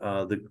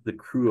 the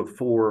crew of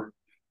four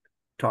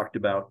talked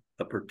about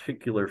a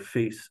particular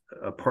face,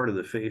 a part of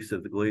the face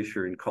of the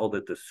glacier, and called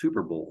it the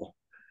Super Bowl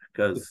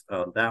because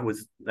that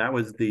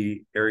was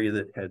the area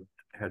that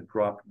had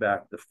dropped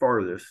back the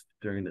farthest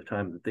during the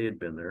time that they had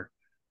been there.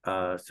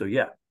 So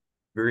yeah,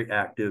 very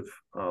active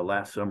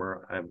last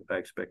summer. I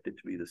expect it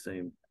to be the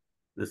same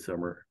this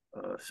summer.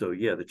 So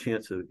yeah, the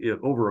chance of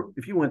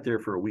if you went there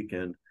for a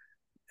weekend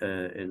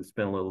and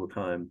spent a little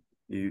time,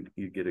 you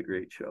get a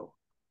great show.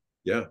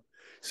 Yeah.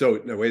 So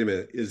now wait a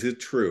minute. Is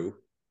it true?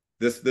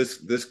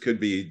 This could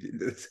be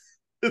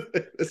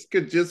this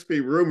could just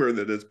be rumor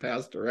that is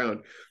passed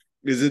around.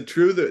 Is it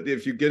true that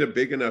if you get a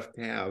big enough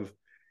calve,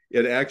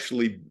 it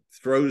actually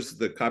throws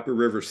the Copper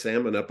River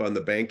salmon up on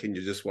the bank and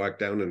you just walk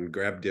down and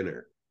grab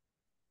dinner?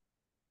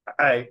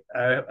 I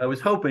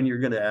was hoping you're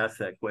going to ask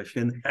that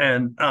question,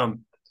 and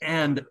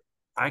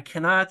I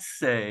cannot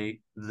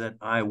say that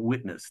I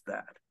witnessed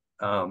that.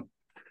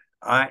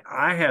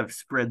 I have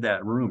spread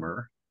that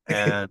rumor,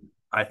 and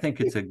I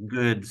think it's a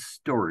good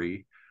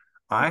story.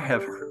 I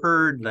have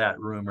heard that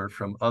rumor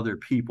from other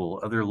people,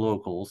 other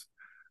locals,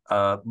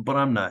 but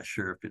I'm not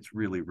sure if it's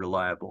really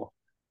reliable.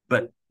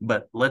 But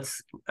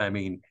let's, I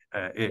mean,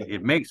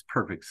 it makes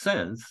perfect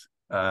sense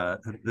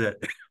that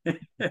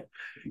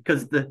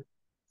because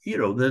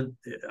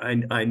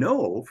I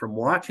know from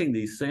watching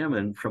these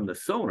salmon from the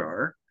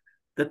sonar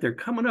that they're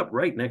coming up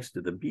right next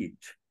to the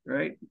beach,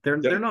 right? They're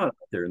Yeah. not up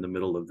there in the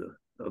middle of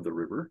the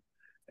river,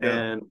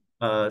 Yeah.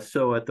 and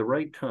so at the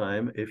right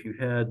time, if you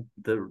had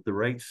the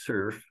right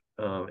surf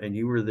and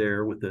you were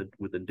there with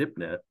a dip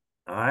net,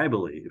 I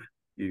believe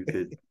you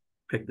could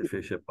pick the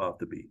fish up off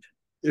the beach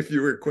If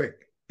you were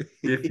quick.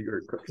 if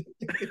you're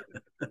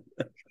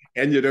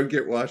And you don't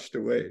get washed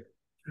away.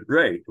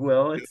 right.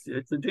 Well,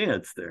 it's a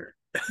dance there.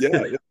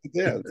 Yeah, it's a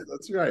dance.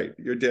 That's right.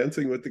 You're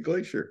dancing with the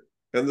glacier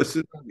and the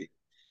tsunami.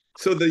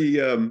 So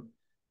the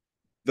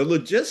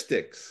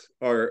logistics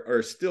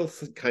are still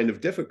kind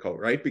of difficult,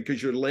 right?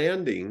 Because you're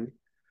landing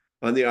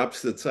on the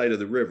opposite side of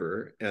the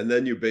river, and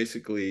then you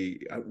basically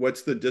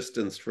what's the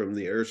distance from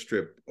the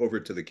airstrip over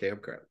to the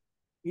campground?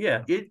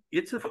 Yeah,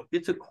 it's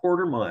a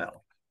quarter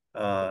mile.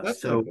 That's not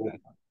So bad.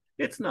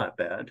 it's not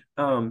bad.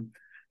 And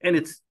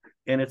it's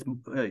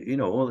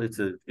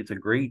it's a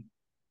great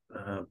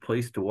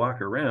place to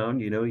walk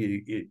around.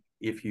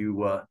 If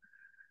you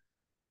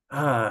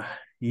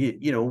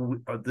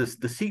this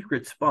the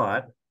secret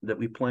spot that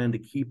we plan to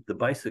keep the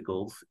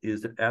bicycles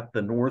is at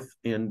the north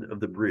end of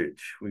the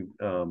bridge. We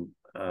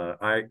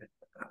I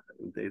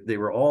they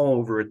were all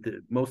over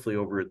mostly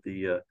over at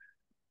the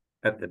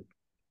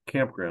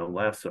campground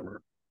last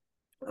summer.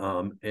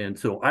 And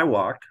so I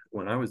walked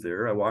when I was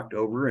there. I walked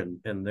over, and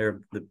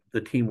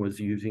the team was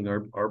using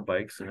our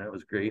bikes, and that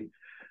was great.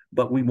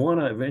 But we want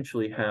to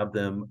eventually have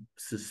them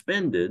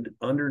suspended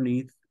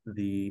underneath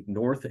the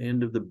north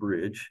end of the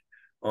bridge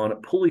on a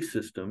pulley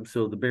system,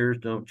 so the bears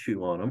don't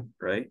chew on them,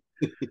 right?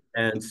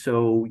 And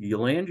so you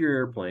land your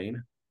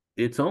airplane.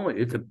 It's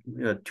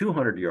a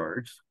 200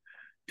 yards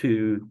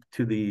to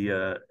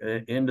the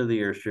end of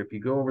the airstrip. You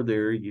go over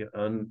there, you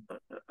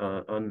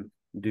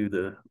undo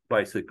the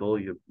bicycle,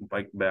 you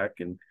bike back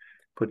and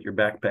put your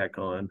backpack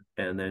on,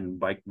 and then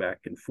bike back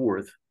and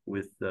forth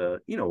with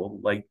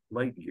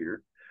light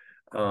gear.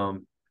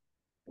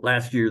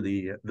 Last year,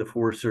 the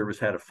Forest Service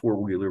had a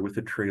four-wheeler with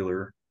a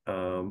trailer,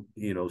 so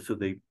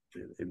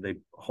they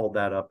hauled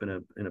that up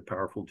in a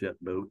powerful jet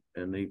boat,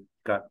 and they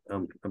got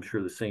I'm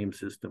sure the same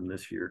system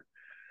this year.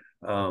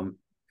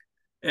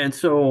 And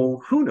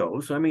so who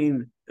knows? I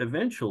mean,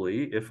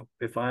 eventually,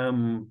 if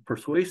I'm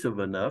persuasive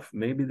enough,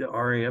 maybe the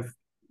RAF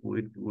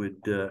would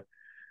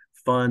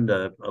fund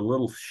a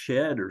little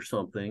shed or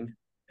something,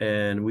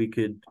 and we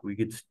could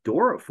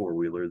store a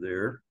four-wheeler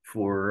there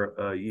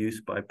for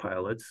use by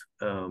pilots,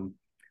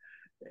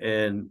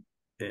 and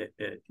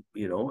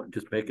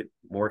just make it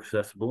more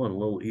accessible and a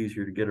little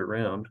easier to get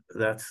around.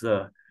 That's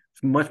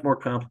it's much more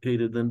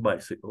complicated than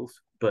bicycles,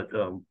 but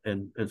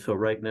and so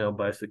right now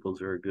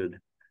bicycles are a good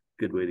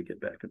way to get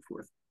back and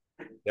forth.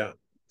 Yeah.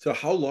 So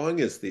how long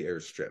is the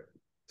airstrip?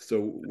 So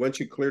once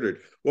you cleared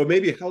it, well,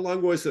 maybe how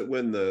long was it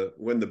when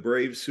the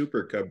brave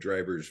Super Cub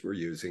drivers were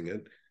using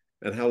it,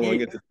 and how long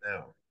Yeah, is it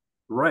now?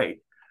 right.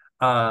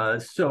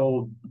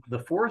 So the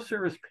Forest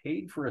Service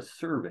paid for a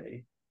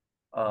survey,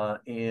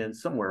 and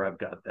somewhere I've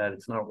got that.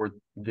 It's not worth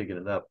digging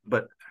it up,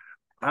 but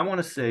I want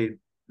to say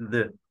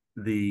that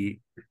the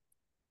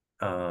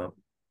uh,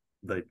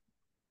 the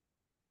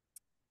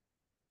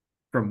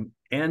from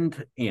end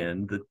to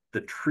end,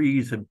 the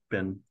trees have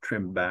been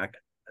trimmed back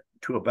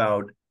to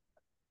about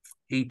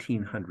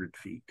 1,800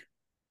 feet.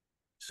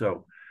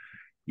 So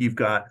you've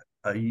got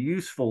a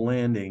useful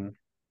landing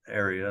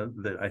area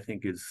that I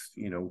think is,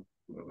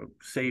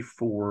 safe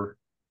for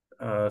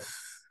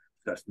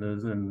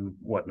Cessnas and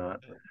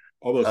whatnot.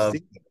 Almost Uh,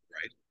 sea level,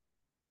 right?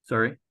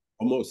 sorry?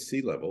 Almost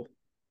sea level.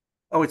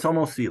 Oh, it's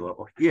almost sea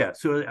level. Yeah,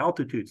 so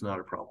altitude's not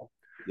a problem.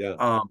 Yeah.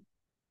 Um,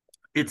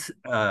 it's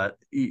the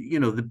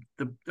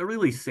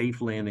really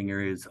safe landing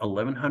area is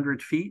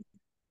 1,100 feet.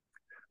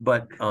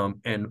 But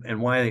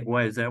and why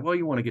is that? Well,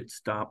 you want to get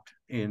stopped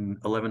in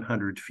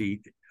 1,100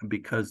 feet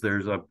because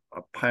there's a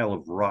pile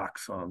of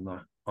rocks on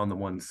the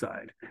one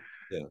side.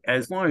 Yeah.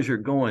 As long as you're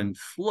going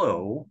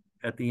slow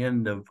at the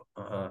end of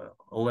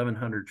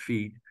 1,100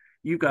 feet,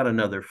 you've got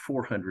another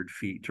 400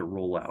 feet to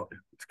roll out.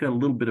 It's got a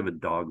little bit of a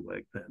dog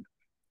leg then.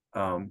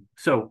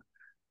 So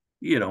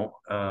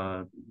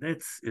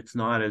it's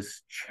not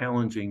as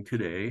challenging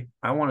today.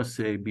 I want to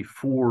say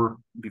before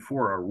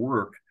our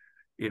work,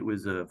 it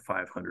was a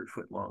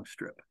 500-foot long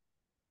strip.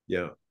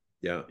 Yeah.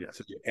 Yeah. Yeah,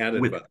 So you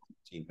added with about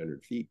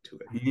 1,500 feet to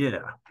it.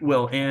 yeah,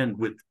 well, and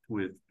with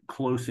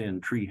close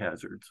in tree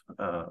hazards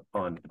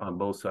on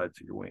both sides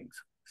of your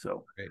wings.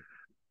 So, Right.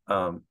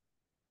 um,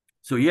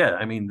 so yeah,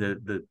 I mean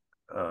the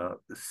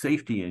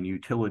safety and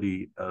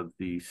utility of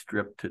the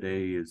strip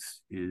today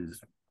is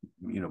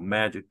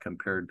magic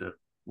compared to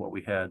what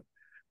we had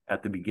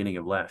at the beginning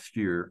of last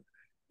year,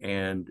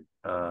 and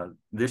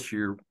this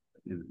year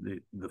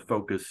the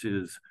focus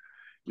is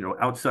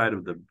outside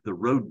of the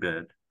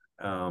roadbed.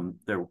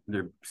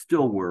 There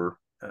still were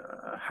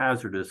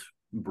hazardous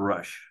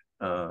brush.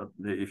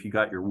 If you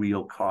got your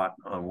wheel caught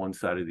on one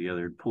side or the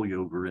other, it'd pull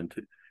you over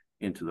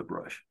into the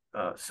brush.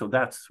 So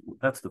that's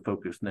the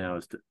focus now,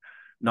 is to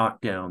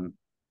knock down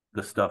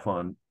the stuff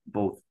on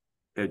both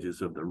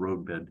edges of the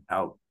roadbed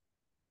out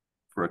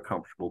for a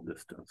comfortable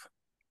distance.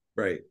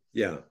 Right.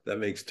 Yeah, that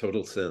makes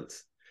total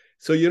sense.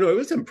 So, it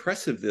was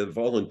impressive the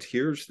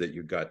volunteers that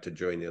you got to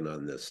join in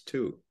on this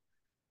too.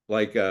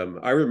 Like,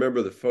 I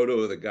remember the photo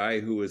of the guy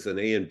who was an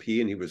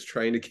A&P and he was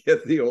trying to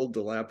get the old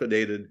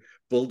dilapidated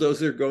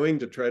bulldozer going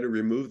to try to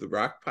remove the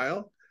rock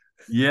pile.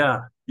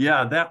 Yeah,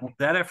 that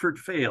effort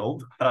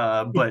failed.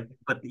 But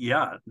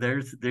yeah,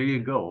 there you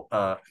go.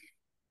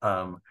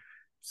 Um,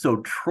 so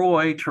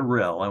Troy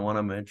Terrell, I want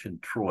to mention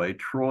Troy.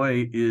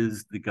 Troy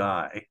is the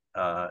guy.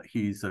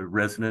 He's a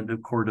resident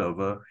of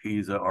Cordova.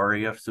 He's a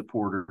RAF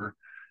supporter,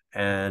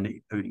 and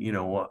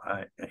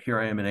here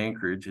I am in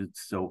Anchorage.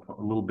 It's so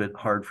a little bit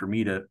hard for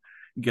me to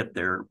get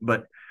there,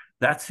 but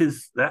that's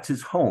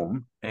his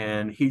home,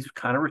 and he's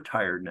kind of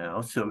retired now.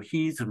 So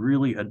he's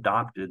really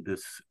adopted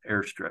this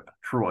airstrip.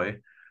 Troy,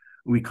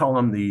 we call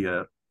him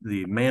the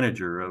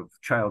manager of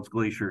Childs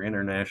Glacier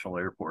International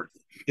Airport.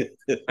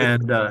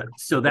 And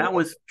so that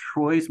was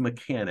Troy's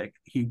mechanic.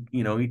 He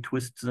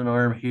twists an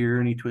arm here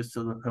and he twists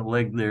a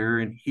leg there,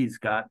 and he's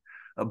got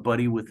a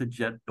buddy with a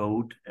jet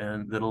boat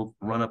and that'll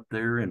run up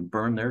there and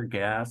burn their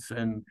gas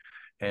and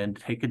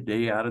take a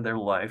day out of their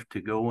life to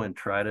go and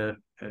try to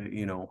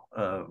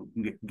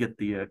get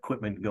the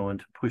equipment going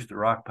to push the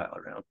rock pile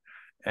around.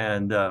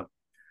 And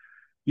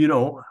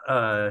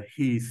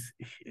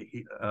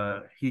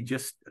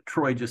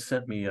Troy just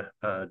sent me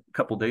a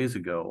couple days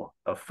ago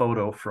a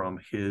photo from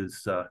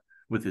his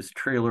with his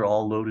trailer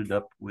all loaded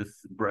up with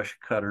brush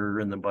cutter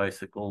and the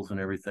bicycles and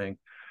everything.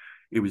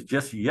 It was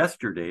just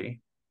yesterday,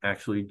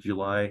 actually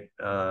July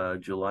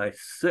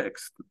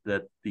 6th,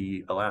 that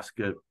the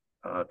Alaska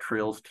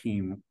Trails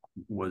team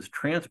was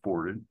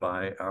transported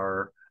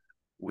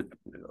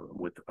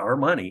with our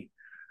money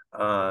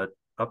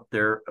up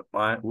there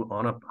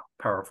on a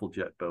powerful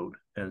jet boat,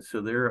 and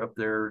so they're up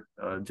there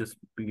just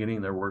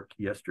beginning their work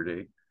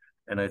yesterday,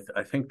 and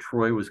I think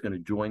Troy was going to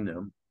join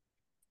them,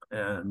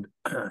 and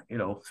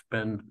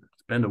spend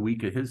a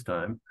week of his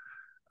time,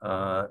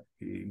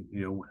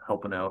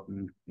 helping out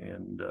and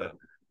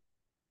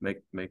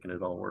making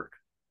it all work.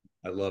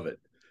 I love it.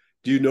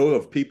 Do you know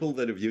of people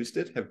that have used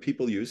it? Have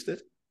people used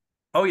it?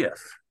 Oh yes,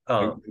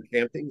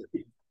 Camping?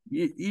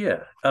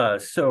 yeah.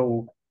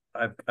 So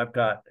I've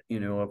got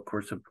of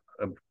course a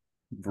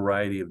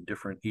variety of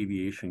different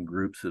aviation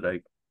groups that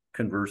I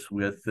converse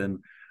with, and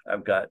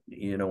I've got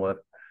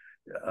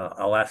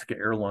Alaska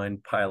airline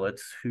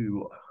pilots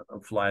who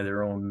fly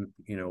their own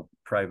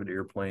private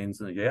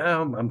airplanes, and yeah,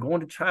 I'm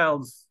going to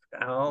Childs,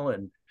 Al,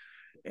 and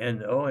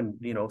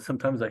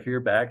sometimes I hear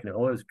back and it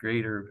was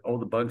great, or oh,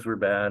 the bugs were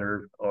bad,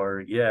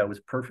 or yeah, it was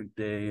a perfect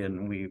day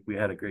and we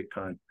had a great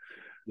time.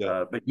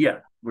 Yeah. But yeah,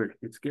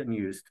 it's getting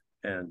used,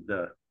 and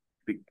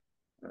be,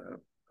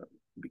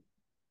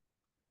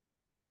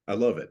 I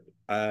love it.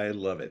 I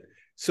love it.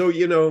 So,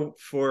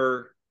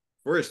 for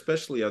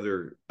especially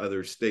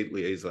other state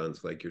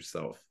liaisons like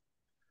yourself,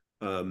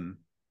 um,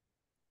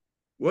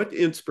 what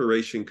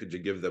inspiration could you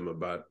give them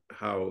about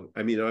how,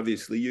 I mean,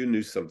 obviously you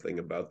knew something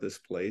about this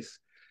place,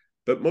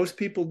 but most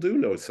people do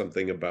know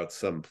something about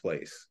some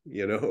place.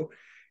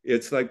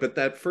 It's like, but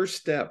that first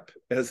step,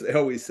 as they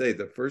always say,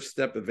 the first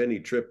step of any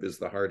trip is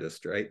the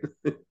hardest, right?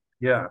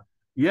 yeah.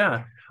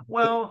 Yeah.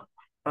 Well,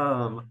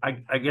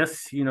 I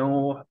guess,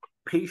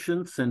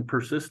 patience and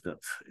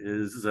persistence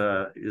is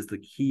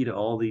the key to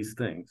all these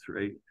things,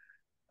 right?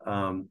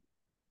 Um,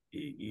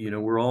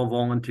 we're all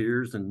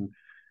volunteers, and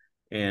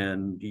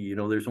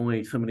there's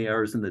only so many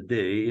hours in the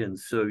day, and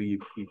so you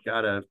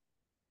gotta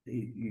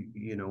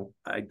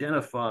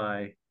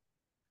identify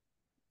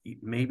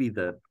maybe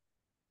the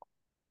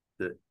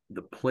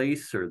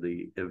place or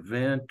the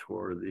event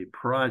or the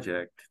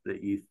project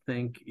that you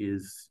think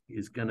is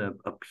going to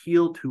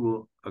appeal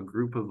to a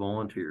group of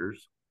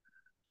volunteers,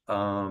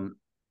 um,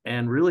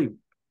 and really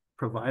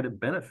provide a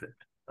benefit.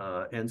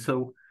 And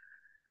so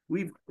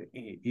we've,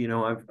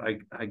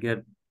 I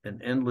get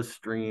an endless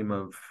stream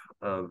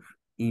of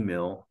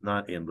email,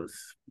 not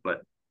endless, but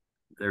A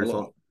there's a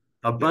lot.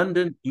 Yeah.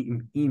 abundant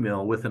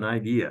email with an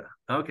idea.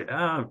 Okay,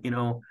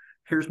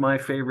 here's my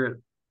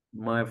favorite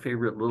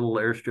little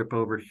airstrip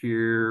over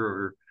here,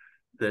 or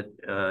that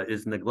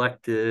is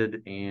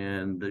neglected,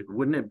 and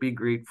wouldn't it be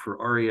great for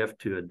RAF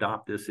to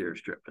adopt this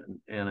airstrip?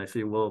 And I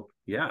say, well,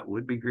 yeah, it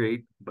would be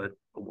great, but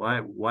why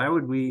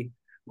would we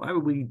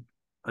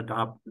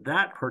adopt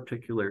that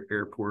particular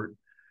airport?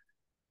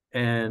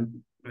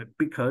 And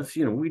because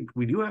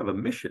we do have a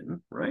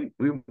mission, right?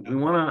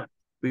 Uh,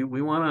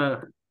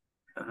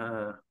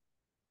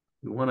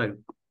 we want to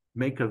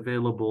make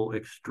available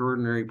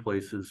extraordinary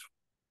places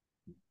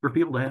for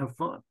people to have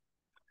fun.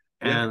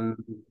 Yeah. And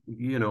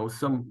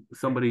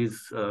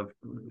somebody's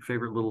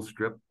favorite little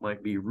strip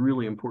might be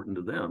really important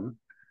to them,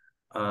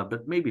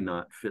 but maybe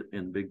not fit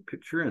in big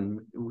picture. And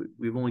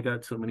we've only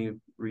got so many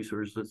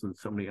resources and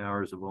so many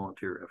hours of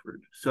volunteer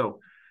effort. So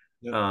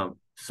Yeah.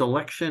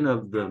 selection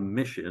of the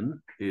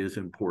mission is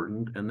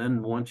important. And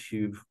then once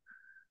you've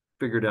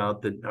figured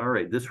out that, all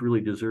right, this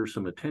really deserves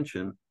some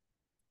attention,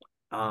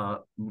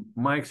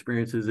 my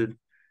experience is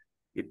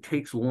it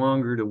takes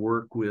longer to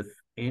work with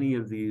any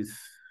of these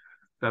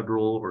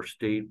federal or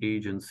state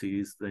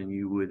agencies than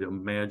you would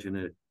imagine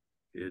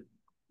it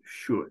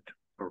should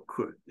or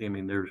could. I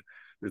mean, there's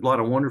a lot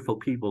of wonderful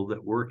people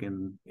that work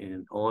in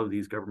all of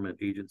these government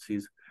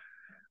agencies,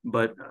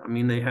 but I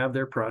mean, they have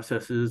their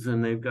processes,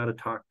 and they've got to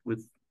talk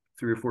with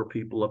 3 or 4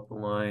 people up the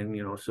line.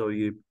 So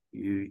you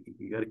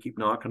got to keep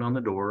knocking on the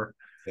door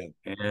Yeah.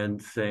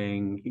 and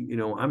saying,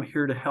 I'm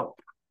here to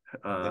help.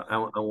 Yeah.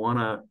 I want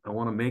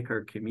to make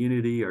our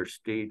community, our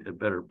state, a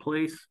better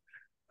place.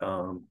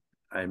 Um,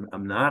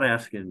 I'm not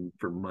asking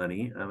for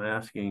money. I'm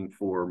asking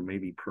for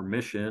maybe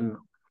permission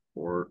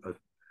or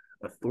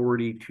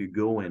authority to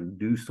go and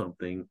do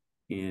something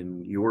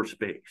in your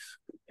space.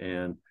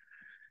 And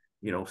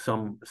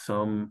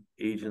some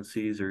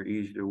agencies are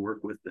easier to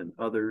work with than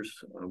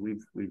others.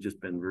 We've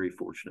just been very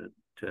fortunate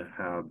to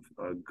have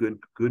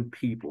good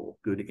people,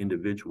 good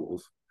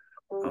individuals,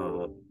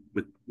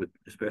 with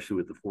especially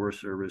with the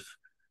Forest Service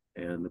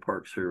and the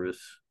Park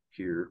Service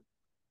here.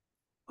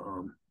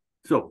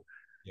 So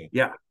Yeah.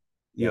 yeah,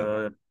 Yeah.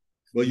 yeah.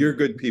 Well, you're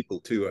good people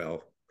too,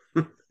 Al.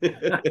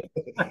 And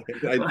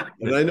I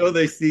Well, know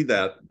they see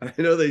that. I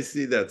know they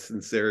see that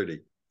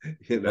sincerity,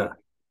 you know. yeah.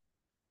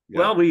 Yeah.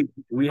 Well,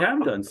 we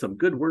have done some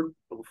good work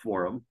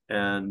for them,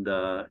 and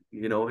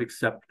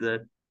except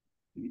that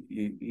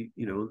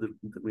that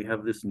we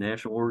have this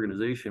national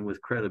organization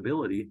with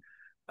credibility.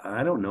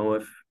 I don't know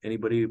if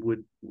anybody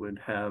would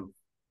have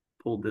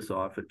pulled this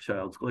off at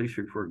Child's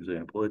Glacier, for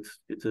example.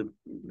 It's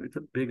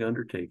a big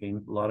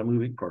undertaking, a lot of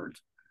moving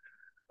parts,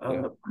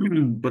 Yeah.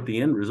 but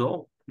the end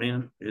result,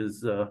 man,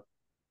 is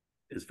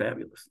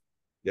fabulous.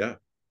 Yeah.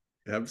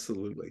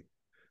 Absolutely.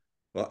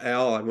 Well,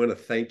 Al, I want to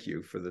thank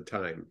you for the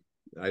time.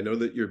 I know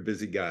that you're a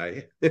busy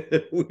guy.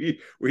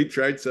 We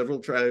tried several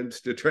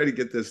times to try to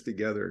get this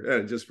together,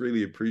 and I just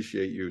really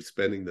appreciate you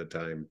spending the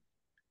time.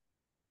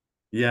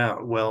 Yeah,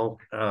 well,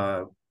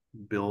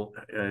 Bill,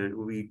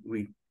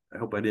 we I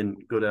hope I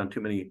didn't go down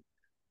too many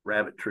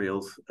rabbit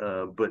trails,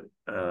 but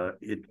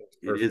it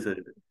is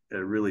Perfect.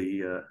 a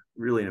really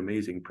an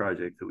amazing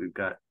project that we've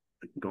got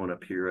going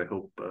up here. I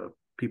hope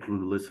people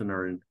who listen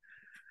are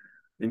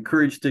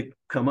encouraged to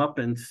come up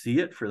and see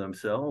it for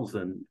themselves,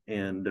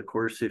 and of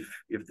course,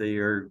 if they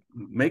are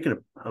making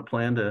a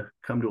plan to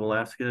come to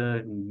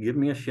Alaska, give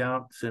me a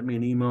shout, send me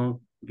an email,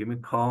 give me a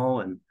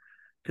call, and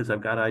because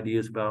I've got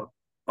ideas about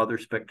other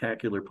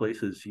spectacular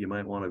places you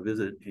might want to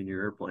visit in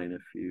your airplane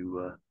if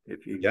you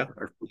Yeah.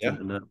 are Yeah.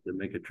 fortunate enough to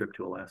make a trip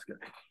to Alaska.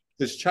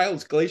 This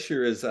Child's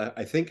Glacier is,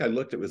 I think I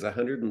looked, it was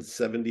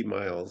 170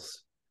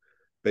 miles,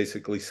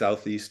 basically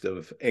southeast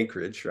of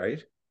Anchorage,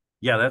 right?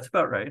 Yeah, that's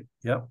about right.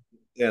 Yep.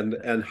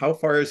 And how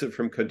far is it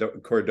from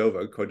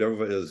Cordova?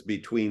 Cordova is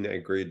between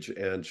Anchorage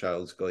and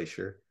Child's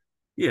Glacier.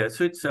 Yeah,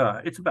 so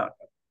it's about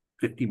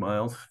 50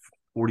 miles,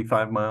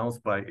 45 miles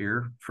by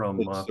air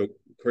from So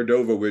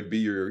Cordova would be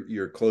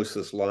your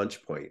closest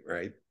launch point,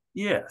 right?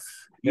 yes.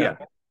 Yeah.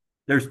 Yeah.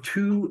 There's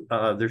two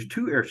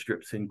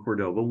airstrips in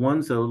Cordova.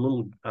 One's a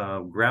little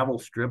gravel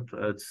strip.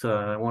 It's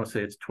I want to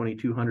say it's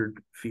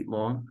 2,200 feet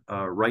long,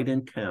 right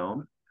in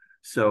town.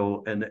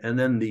 So and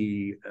then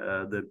the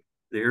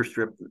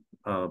airstrip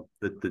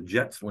that the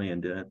jets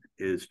land in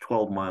is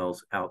 12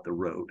 miles out the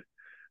road.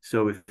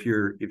 So if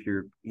you're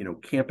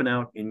camping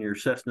out in your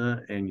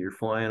Cessna and you're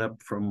flying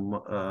up from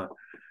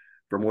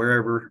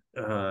wherever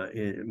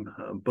in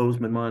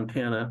Bozeman,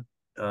 Montana,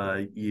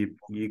 you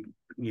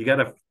got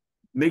to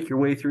make your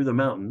way through the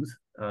mountains,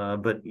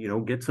 but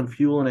get some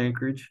fuel in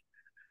Anchorage.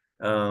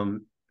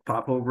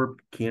 Pop over,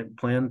 can't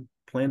plan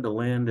to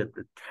land at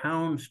the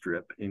town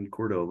strip in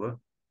Cordova,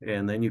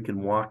 and then you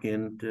can walk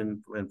in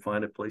and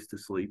find a place to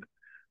sleep.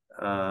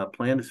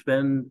 Plan to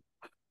spend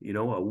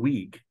a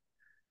week,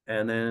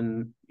 and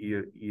then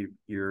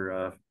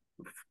you're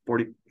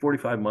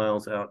 45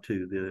 miles out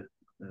to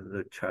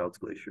the Child's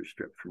Glacier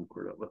strip from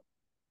Cordova.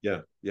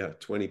 Yeah,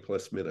 20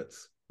 plus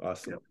minutes.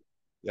 Awesome.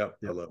 Yep.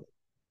 I love it.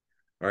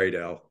 All right,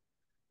 Al.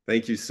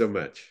 Thank you so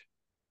much.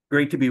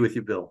 Great to be with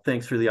you, Bill.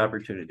 Thanks for the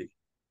opportunity.